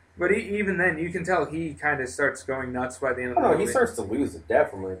flamethrower. But even then, you can tell he kind of starts going nuts by the end of the movie. No, he starts to lose it,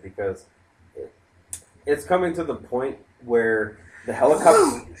 definitely, because it's coming to the point where the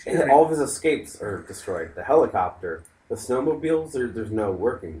helicopter, all of his escapes are destroyed. The helicopter, the snowmobiles, there's no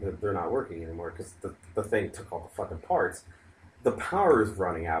working. They're not working anymore because the thing took all the fucking parts. The power is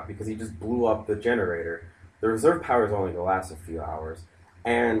running out because he just blew up the generator. The reserve power is only going to last a few hours.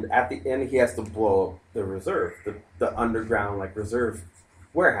 And at the end, he has to blow up the reserve, the underground reserve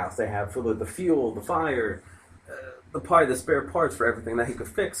warehouse they have for the fuel, the fire, the spare parts for everything that he could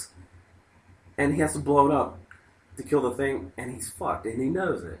fix. And he has to blow it up to kill the thing, and he's fucked, and he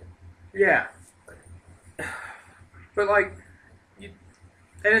knows it. Yeah. But, and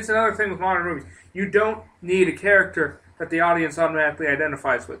it's another thing with modern movies. You don't need a character that the audience automatically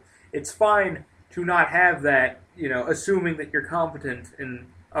identifies with. It's fine to not have that, assuming that you're competent in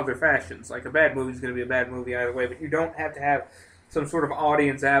other fashions. Like, a bad movie is going to be a bad movie either way, but you don't have to have some sort of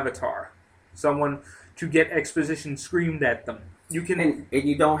audience avatar. Someone to get exposition screamed at them. You can... And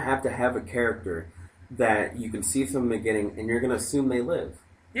you don't have to have a character that you can see from the beginning, and you're going to assume they live.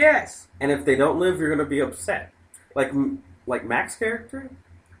 Yes. And if they don't live, you're going to be upset. Like Mac's character.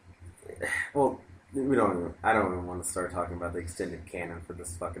 Well, I don't even want to start talking about the extended canon for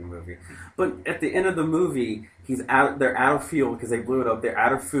this fucking movie. But at the end of the movie, they're out of fuel because they blew it up. They're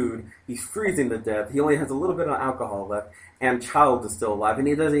out of food. He's freezing to death. He only has a little bit of alcohol left, and Child is still alive, and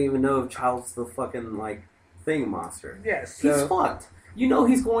he doesn't even know if Child's the fucking thing monster. Yes. He's fucked. You know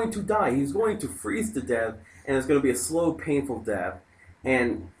he's going to die. He's going to freeze to death, and it's going to be a slow, painful death.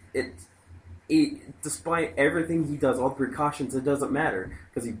 And despite everything he does, all the precautions, it doesn't matter.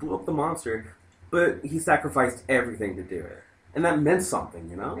 Because he blew up the monster, but he sacrificed everything to do it. And that meant something,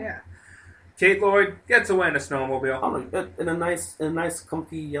 Yeah. Kate Lloyd gets away in a snowmobile. In a nice,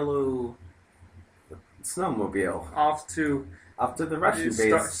 comfy yellow snowmobile. Off to the Russian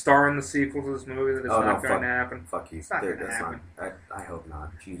base. Star in the sequel to this movie that it's not going to happen. Fuck you. It's not going to happen. I hope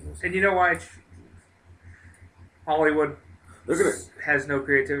not. Jesus. And you know why? Hollywood has no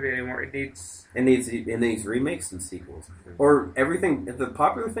creativity anymore. It needs remakes and sequels. Or everything. The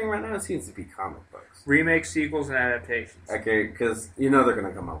popular thing right now seems to be comic books. Remakes, sequels, and adaptations. Okay, because they're going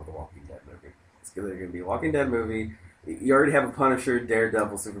to come out with a Walking Dead movie. They're going to be a Walking Dead movie. You already have a Punisher,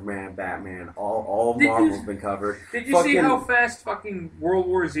 Daredevil, Superman, Batman. All Marvel's been covered. Did you see how fast fucking World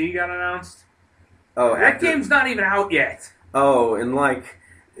War Z got announced? Oh, that game's not even out yet. Oh, and like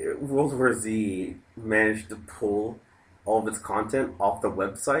World War Z managed to pull all of its content off the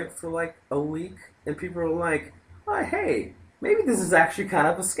website for like a week, and people were like, "Oh, hey, maybe this is actually kind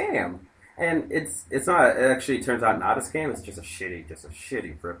of a scam." And it's not. It actually turns out not a scam. It's just a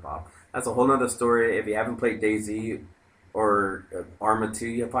shitty rip-off. That's a whole nother story. If you haven't played DayZ or Arma 2,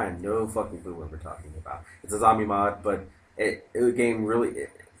 you probably have no fucking clue what we're talking about. It's a zombie mod, but it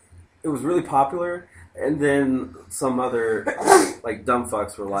was really popular. And then some other like dumb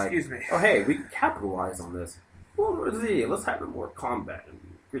fucks were like, Excuse me. "Oh, hey, we can capitalize on this. Well, let's have it more combat and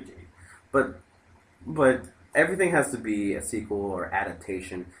gritty." But everything has to be a sequel or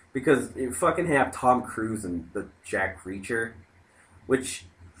adaptation because you fucking have Tom Cruise and the Jack Reacher, which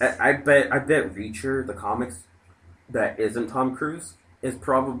I bet Reacher, the comics that isn't Tom Cruise, is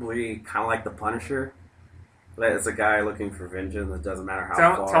probably kind of like the Punisher. That is a guy looking for vengeance. It doesn't matter how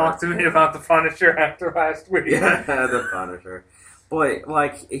Don't far. talk to me about the Punisher after last week. Yeah, the Punisher. But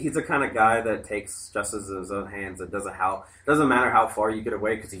like, he's the kind of guy that takes justice in his own hands. It doesn't matter how far you get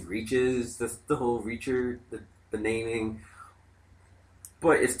away because he reaches. The whole Reacher, the naming.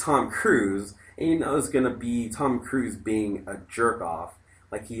 But it's Tom Cruise, and you know it's gonna be Tom Cruise being a jerk off,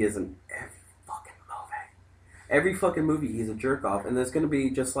 like he is in every fucking movie. Every fucking movie, he's a jerk off, and there's gonna be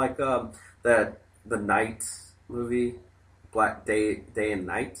just like the Night movie, Black Day and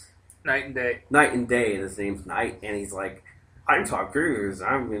Night. Night and Day. Night and Day, and his name's Night, and he's like, "I'm Tom Cruise.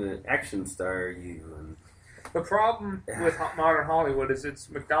 I'm gonna action star you." And the problem with modern Hollywood is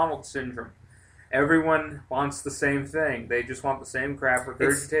it's McDonald's syndrome. Everyone wants the same thing. They just want the same crap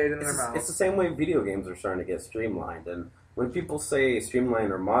regurgitated in their mouth. It's the same way video games are starting to get streamlined. And when people say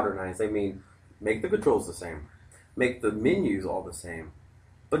streamlined or modernized, they mean make the controls the same, make the menus all the same.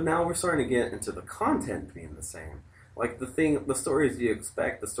 But now we're starting to get into the content being the same. Like the stories you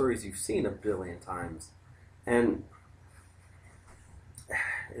expect, the stories you've seen a billion times. And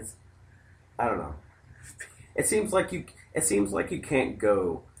I don't know. It seems like you can't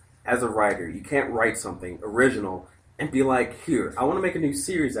go as a writer. You can't write something original and be like, "Here, I want to make a new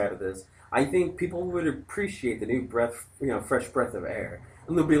series out of this. I think people would appreciate the new fresh breath of air."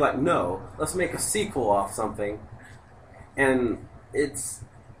 And they'll be like, "No, let's make a sequel off something." And it's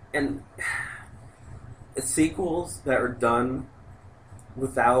sequels that are done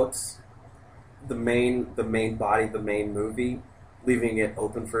without the main body, the main movie, leaving it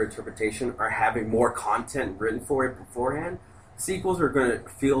open for interpretation, or having more content written for it beforehand. Sequels are going to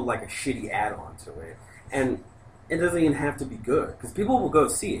feel like a shitty add-on to it. And it doesn't even have to be good, because people will go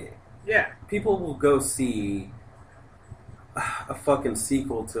see it. Yeah. People will go see a fucking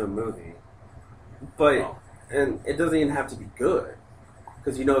sequel to a movie. But, and it doesn't even have to be good,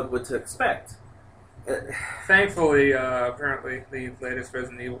 because you know what to expect. Thankfully, apparently, the latest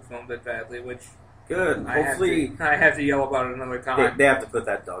Resident Evil film did badly, which... Good. Hopefully... I have to yell about it another time. They have to put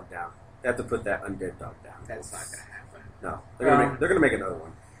that dog down. They have to put that undead dog down. That's not going to happen. No. They're gonna make another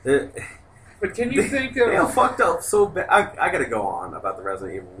one. But can you think of... They have fucked up so bad. I gotta go on about the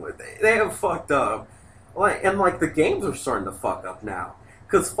Resident Evil. They have fucked up. And the games are starting to fuck up now.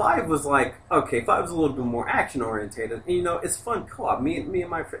 Because 5 was like, okay, 5 was a little bit more action-orientated. And, it's fun co-op. Me and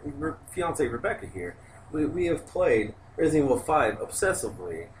my fiance Rebecca here, we have played Resident Evil 5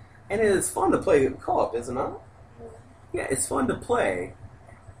 obsessively. And it is fun to play co-op, isn't it? Yeah, it's fun to play.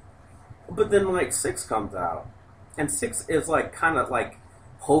 But then, 6 comes out. And 6 is, kind of,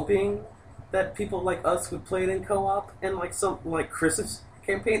 hoping that people like us would play it in co-op. And, Chris's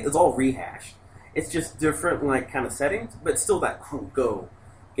campaign is all rehashed. It's just different, kind of settings, but still that go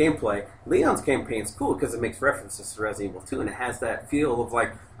gameplay. Leon's campaign is cool because it makes references to Resident Evil 2, and it has that feel of,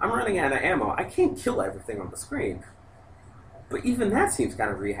 I'm running out of ammo. I can't kill everything on the screen. But even that seems kind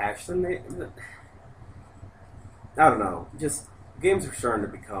of rehashed. And I don't know. Just, games are starting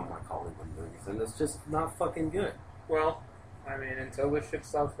to become like Hollywood movies, and it's just not fucking good. Well, I mean, until this shit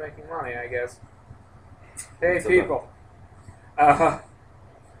stops making money, I guess. Hey, people.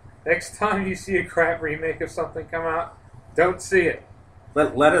 Next time you see a crap remake of something come out, don't see it.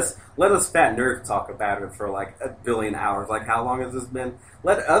 Let us fat nerds talk about it for a billion hours. How long has this been?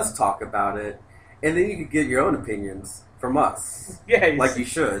 Let us talk about it, and then you can get your own opinions from us. Yeah, you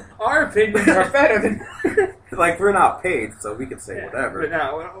should. Our opinions are better than... we're not paid, so we can say whatever. But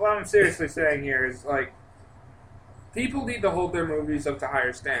no, what I'm seriously saying here is, people need to hold their movies up to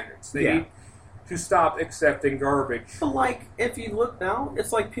higher standards. They need to stop accepting garbage. But, if you look now,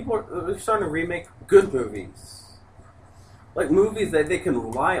 it's people are starting to remake good movies. Movies that they can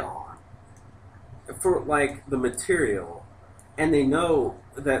rely on for, the material. And they know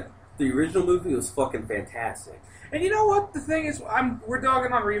that The original movie was fucking fantastic. And you know what? The thing is, we're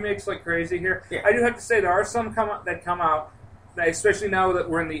dogging on remakes like crazy here. Yeah. I do have to say, there are some that come out, especially now that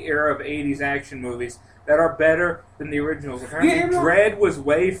we're in the era of 80s action movies, that are better than the originals. Apparently, Dredd was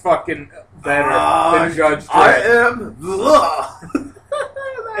way fucking better than Judge Dredd. I am the...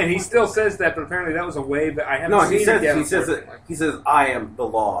 And he still says that, but apparently that was a way... But I haven't seen it yet. He says, I am the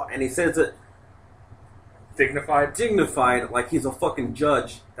law. And he says it... Dignified, like he's a fucking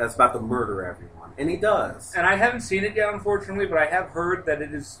judge that's about to murder everyone. And he does. And I haven't seen it yet, unfortunately, but I have heard that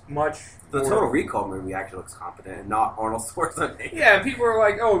it is much... The Total Recall movie actually looks competent and not Arnold Schwarzenegger. Yeah, people are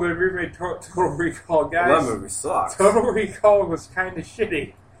like, oh, they remade Total Recall, guys. Well, that movie sucks. Total Recall was kind of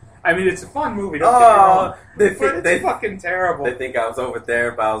shitty. I mean, it's a fun movie, don't get me wrong. But it's fucking terrible. They think I was over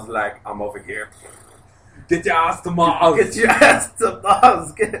there, but I was like, I'm over here. Get your ass to Mars. Get your ass to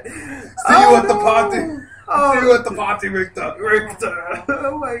Mars. See you at the party. See you at the party, Richter.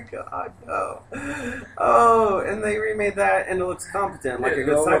 Oh my god, no. Oh, and they remade that, and it looks competent, like a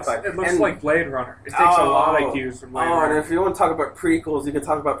good sci-fi. It looks like Blade Runner. It takes a lot of cues from Blade Runner. And if you want to talk about prequels, you can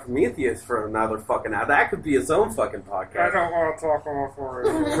talk about Prometheus for another fucking hour. That could be its own fucking podcast. I don't want to talk about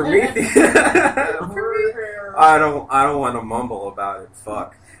Prometheus. I don't want to mumble about it.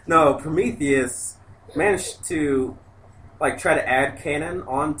 Fuck. No, Prometheus managed to like try to add canon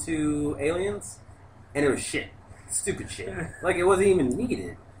onto Aliens. And it was shit. Stupid shit. Like, it wasn't even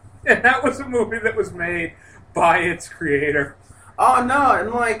needed. And that was a movie that was made by its creator. Oh, no,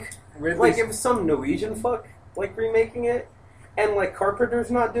 and like it was some Norwegian fuck, like, remaking it, and, like, Carpenter's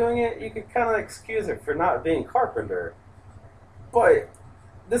not doing it, you could kind of excuse it for not being Carpenter. But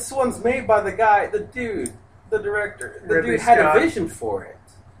this one's made by the guy, the director. The dude had a vision for it.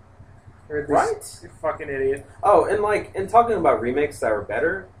 Right? You fucking idiot. Oh, and, like, in talking about remakes that were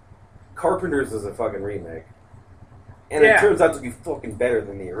better... Carpenter's is a fucking remake. And it turns out to be fucking better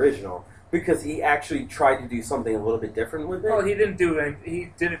than the original. Because he actually tried to do something a little bit different with it. Well, he didn't do it.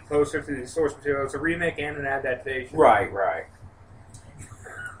 He did it closer to the source material. It's a remake and an adaptation. Right.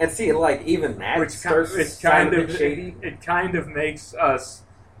 And see, like, even that starts kind of shady. It kind of makes us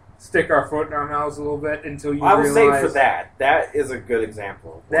stick our foot in our mouths a little bit until you I would realize... say for that is a good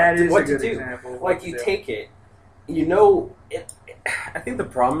example. That is a good example. Like, you take it, you know... I think the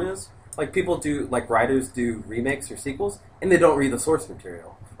problem is... Like, people do, like, writers do remakes or sequels, and they don't read the source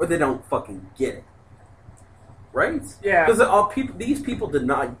material. Or they don't fucking get it. Right? Yeah. Because these people did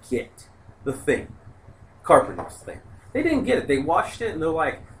not get the thing. Carpenter's thing. They didn't get it. They watched it, and they're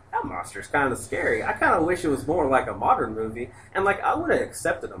like, that monster's kind of scary. I kind of wish it was more like a modern movie. And, like, I would have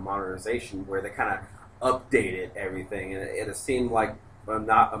accepted a modernization where they kind of updated everything, and it seemed like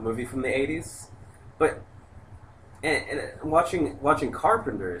not a movie from the 80s. But, and watching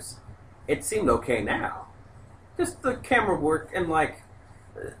Carpenter's... It seemed okay now. Just the camera work and like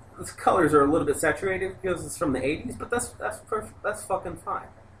the colors are a little bit saturated because it's from the 80s, but that's fucking fine.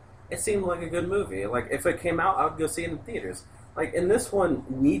 It seemed like a good movie. Like if it came out, I'd go see it in theaters. Like and this one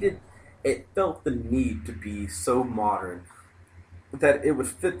it felt the need to be so modern that it would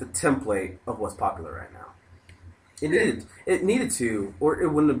fit the template of what's popular right now. It needed to, or it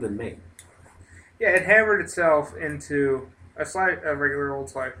wouldn't have been made. Yeah, it hammered itself into a regular old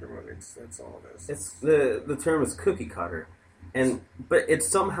slasher movie. That's all it is. It's the term is cookie cutter, but it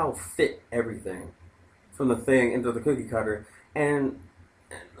somehow fit everything from the thing into the cookie cutter, and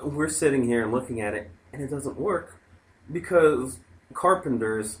we're sitting here and looking at it, and it doesn't work because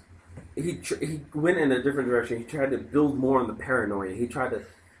Carpenter's he went in a different direction. He tried to build more on the paranoia. He tried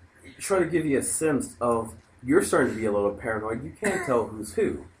to give you a sense of you're starting to be a little paranoid. You can't tell who's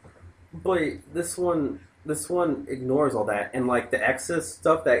who, but this one ignores all that, and like the excess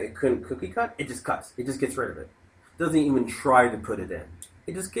stuff that it couldn't cookie cut, it just cuts. It just gets rid of it. Doesn't even try to put it in.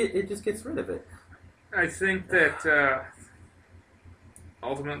 It just gets rid of it. I think that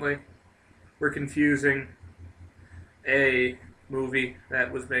ultimately we're confusing a movie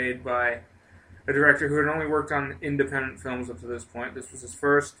that was made by a director who had only worked on independent films up to this point. This was his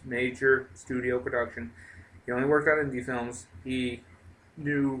first major studio production. He only worked on indie films. He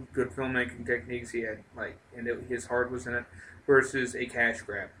knew good filmmaking techniques. He had his heart was in it. Versus a cash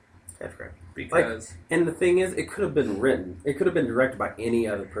grab. Because and the thing is, it could have been written. It could have been directed by any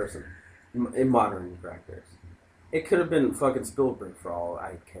other person, in modern directors. It could have been fucking Spielberg for all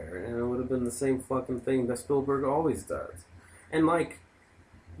I care, and it would have been the same fucking thing that Spielberg always does. And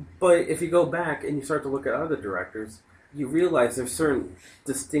but if you go back and you start to look at other directors, you realize there's certain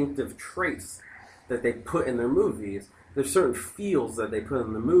distinctive traits that they put in their movies. There's certain feels that they put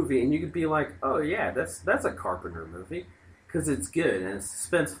in the movie, and you could be like, oh yeah, that's a Carpenter movie, because it's good and it's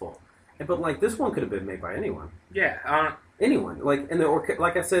suspenseful. But this one could have been made by anyone. Yeah, anyone. Like in the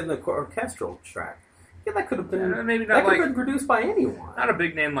like I said in the orchestral track. Yeah, that could have been. Maybe not that could have been produced by anyone. Not a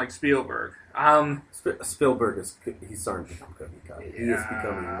big name like Spielberg. Spielberg he's starting to become cookie cutter. He is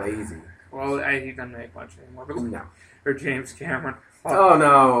becoming lazy. Well, he doesn't make much anymore. But no. Or James Cameron. Oh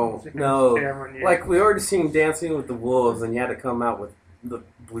no, no! Cameron, yeah. Like we already seen Dancing with the Wolves, and you had to come out with the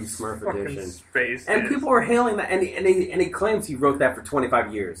Blue Smurf edition. And people were hailing that, and he claims he wrote that for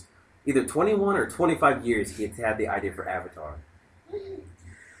 25 years, either 21 or 25 years. He had the idea for Avatar.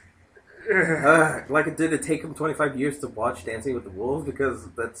 Did it take him 25 years to watch Dancing with the Wolves? Because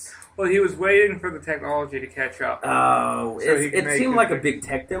that's... Well, he was waiting for the technology to catch up. Oh, so it seemed like a big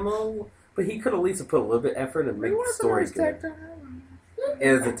tech demo, but he could at least have put a little bit of effort and make the story good.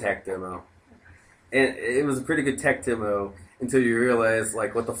 It was a tech demo. And it was a pretty good tech demo until you realize,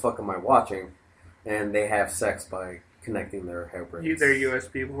 like, what the fuck am I watching? And they have sex by connecting their hairbraids. Their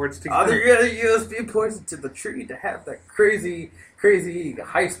USB ports together. Other USB ports to the tree to have that crazy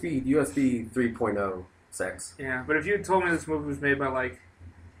high-speed USB 3.0 sex. Yeah, but if you had told me this movie was made by,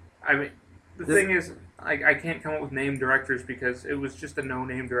 the thing is, I can't come up with named directors because it was just a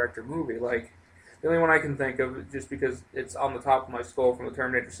no-name director movie. Like, the only one I can think of, just because it's on the top of my skull from the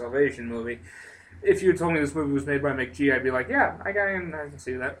Terminator Salvation movie, if you had told me this movie was made by McG, I'd be like, yeah, I can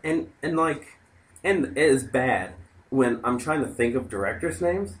see that. And it is bad when I'm trying to think of directors'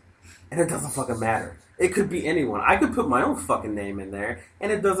 names, and it doesn't fucking matter. It could be anyone. I could put my own fucking name in there,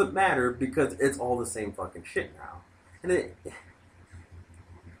 and it doesn't matter because it's all the same fucking shit now. And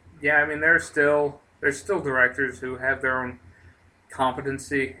yeah, I mean, there's still directors who have their own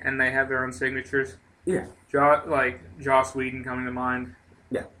competency and they have their own signatures. Yeah, Joss Whedon coming to mind.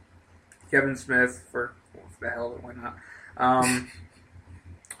 Yeah, Kevin Smith for the hell of it, why not?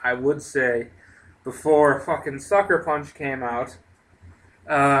 I would say before fucking Sucker Punch came out,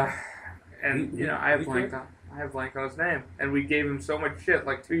 I have blanked on his name, and we gave him so much shit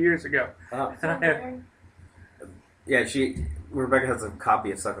like 2 years ago. Oh. Yeah, Rebecca has a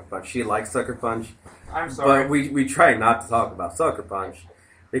copy of Sucker Punch. She likes Sucker Punch. I'm sorry, but we try not to talk about Sucker Punch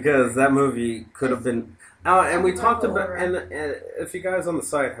because that movie could have been. And we talked about, and if you guys on the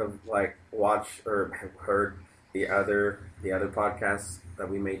site have watched or have heard the other podcasts that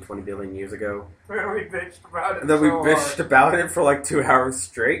we made 20 billion years ago, we bitched about it. Bitched about it for 2 hours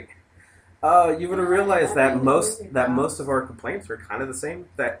straight. You would have realized that most of our complaints were kind of the same.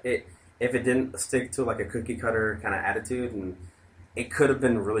 That if it didn't stick to a cookie cutter kind of attitude, and it could have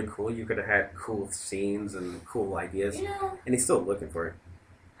been really cool. You could have had cool scenes and cool ideas, and he's still looking for it.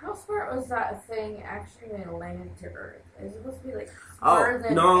 How smart was that thing actually when it landed to Earth? Is it supposed to be smarter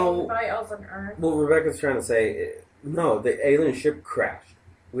than anybody else on Earth? Well, Rebecca's trying to say no. The alien ship crashed.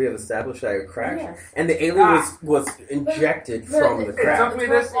 We have established that it crashed, and the alien was injected from the crash. It took me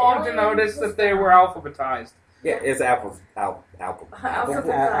this long to notice that they were alphabetized. Yeah, it's Appletized.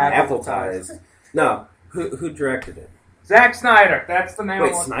 No, who directed it? Zack Snyder. That's the name.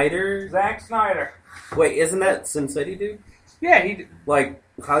 Wait, Snyder? Zack Snyder. Wait, isn't that Sin City, dude? Yeah, he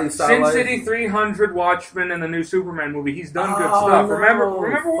highly stylized. Sin City 300, Watchmen, and the new Superman movie. He's done good stuff. No, remember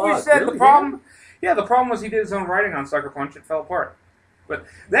what we said? Really? The problem. Yeah, the problem was he did his own writing on Sucker Punch. It fell apart. But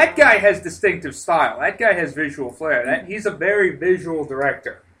that guy has distinctive style. That guy has visual flair. He's a very visual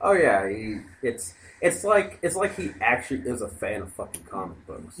director. Oh yeah, it's like he actually is a fan of fucking comic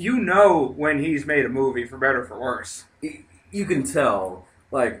books. You know when he's made a movie, for better or for worse. You can tell.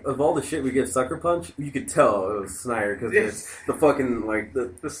 Of all the shit we get Sucker Punch, you could tell it was Snyder because it's the fucking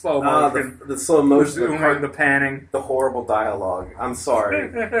the slow motion, the slow motion, the zooming, the panning, the horrible dialogue. I'm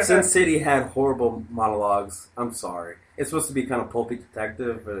sorry, Sin City had horrible monologues. I'm sorry. It's supposed to be kind of pulpy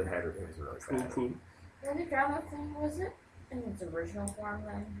detective, but it was really bad. When the drama thing was it in its original form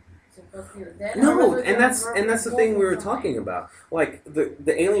then? No, and that's the thing we were talking about. The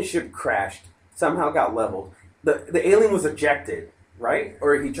alien ship crashed, somehow got leveled. The alien was ejected. Right?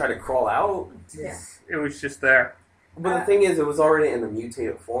 Or he tried to crawl out? Yeah. It was just there. But the thing is, it was already in a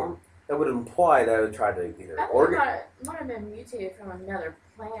mutated form. That would imply that it would try to either it might have been mutated from another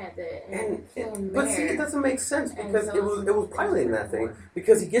planet but see, it doesn't make sense because it was piloting that thing.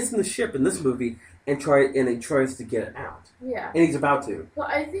 Because he gets in the ship in this movie and he tries to get it out. Yeah. And he's about to. Well,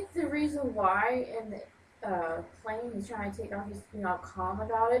 I think the reason why in the plane he's trying to take off, he's being all calm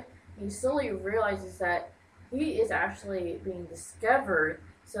about it. He slowly realizes that he is actually being discovered,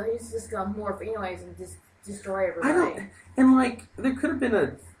 so he's just gonna morph anyways and just destroy everybody. There could have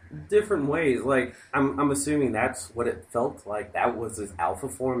been different ways. I'm assuming that's what it felt like. That was his alpha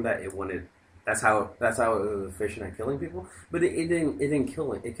form that it wanted. That's how it was efficient at killing people. But it didn't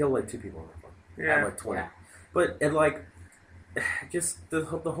kill it. It killed 2 people in the form. Yeah. Out 20. Yeah. But just the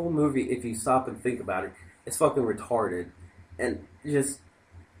whole movie. If you stop and think about it, it's fucking retarded. and just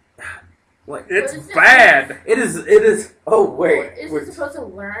like it's bad. It is. Oh wait, Is it supposed to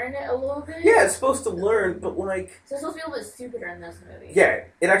learn it a little bit? Yeah, it's supposed to learn, but like, so it's supposed to be a little bit stupider in this movie. Yeah,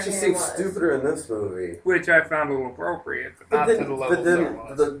 it actually Yeah, seems it was. stupider in this movie. Which I found a little appropriate, but not to the level but there then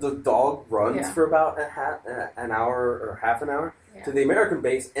was. the dog runs Yeah. for about an hour or half an hour Yeah. to the American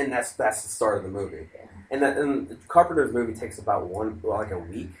base, and that's the start of the movie. Yeah. And Carpenter's movie takes about a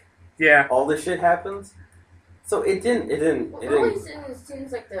week. Yeah. All this shit happens. So it didn't. Well, at least it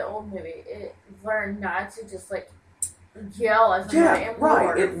seems like the old movie, it learned not to just like yell at somebody and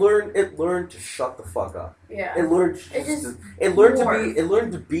roar. It learned to shut the fuck up. Yeah. It learned. It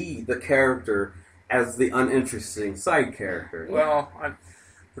learned to be the character as the uninteresting side character. Well,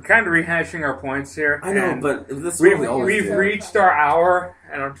 we're kind of rehashing our points here. I know, and but this we've movie always did. reached our hour,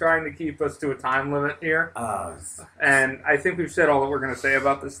 and I'm trying to keep us to a time limit here. Uh, And I think we've said all that we're going to say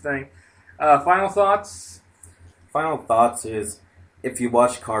about this thing. Final thoughts? Final thoughts is, if you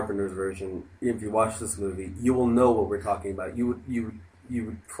watch Carpenter's version, if you watch this movie, you will know what we're talking about. You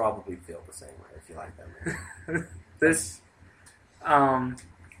would probably feel the same way if you like that movie.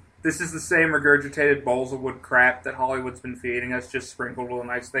 This is the same regurgitated bowls of wood crap that Hollywood's been feeding us, just sprinkled with a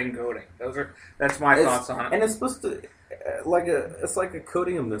nice thin coating. That's my thoughts on it. And it's supposed to, it's like a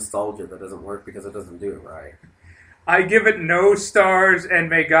coating of nostalgia that doesn't work because it doesn't do it right. I give it no stars, and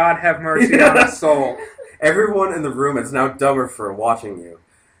may God have mercy on its soul. Everyone in the room is now dumber for watching you.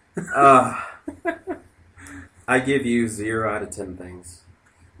 I give you 0 out of 10 things.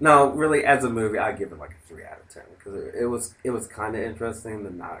 No, really, as a movie, I give it like a 3 out of 10 because it was kind of interesting,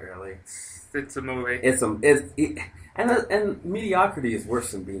 but not really. It's a movie. And mediocrity is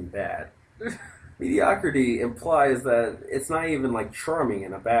worse than being bad. Mediocrity implies that it's not even like charming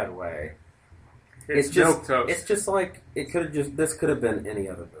in a bad way. It's just milquetoast. It's just like this could have been any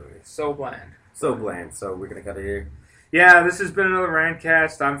other movie. So bland. So bland. So we're gonna cut it here. Yeah, this has been another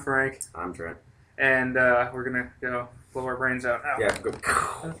Rantcast. I'm Frank, I'm Trent. and we're gonna go blow our brains out now. Yeah. Go.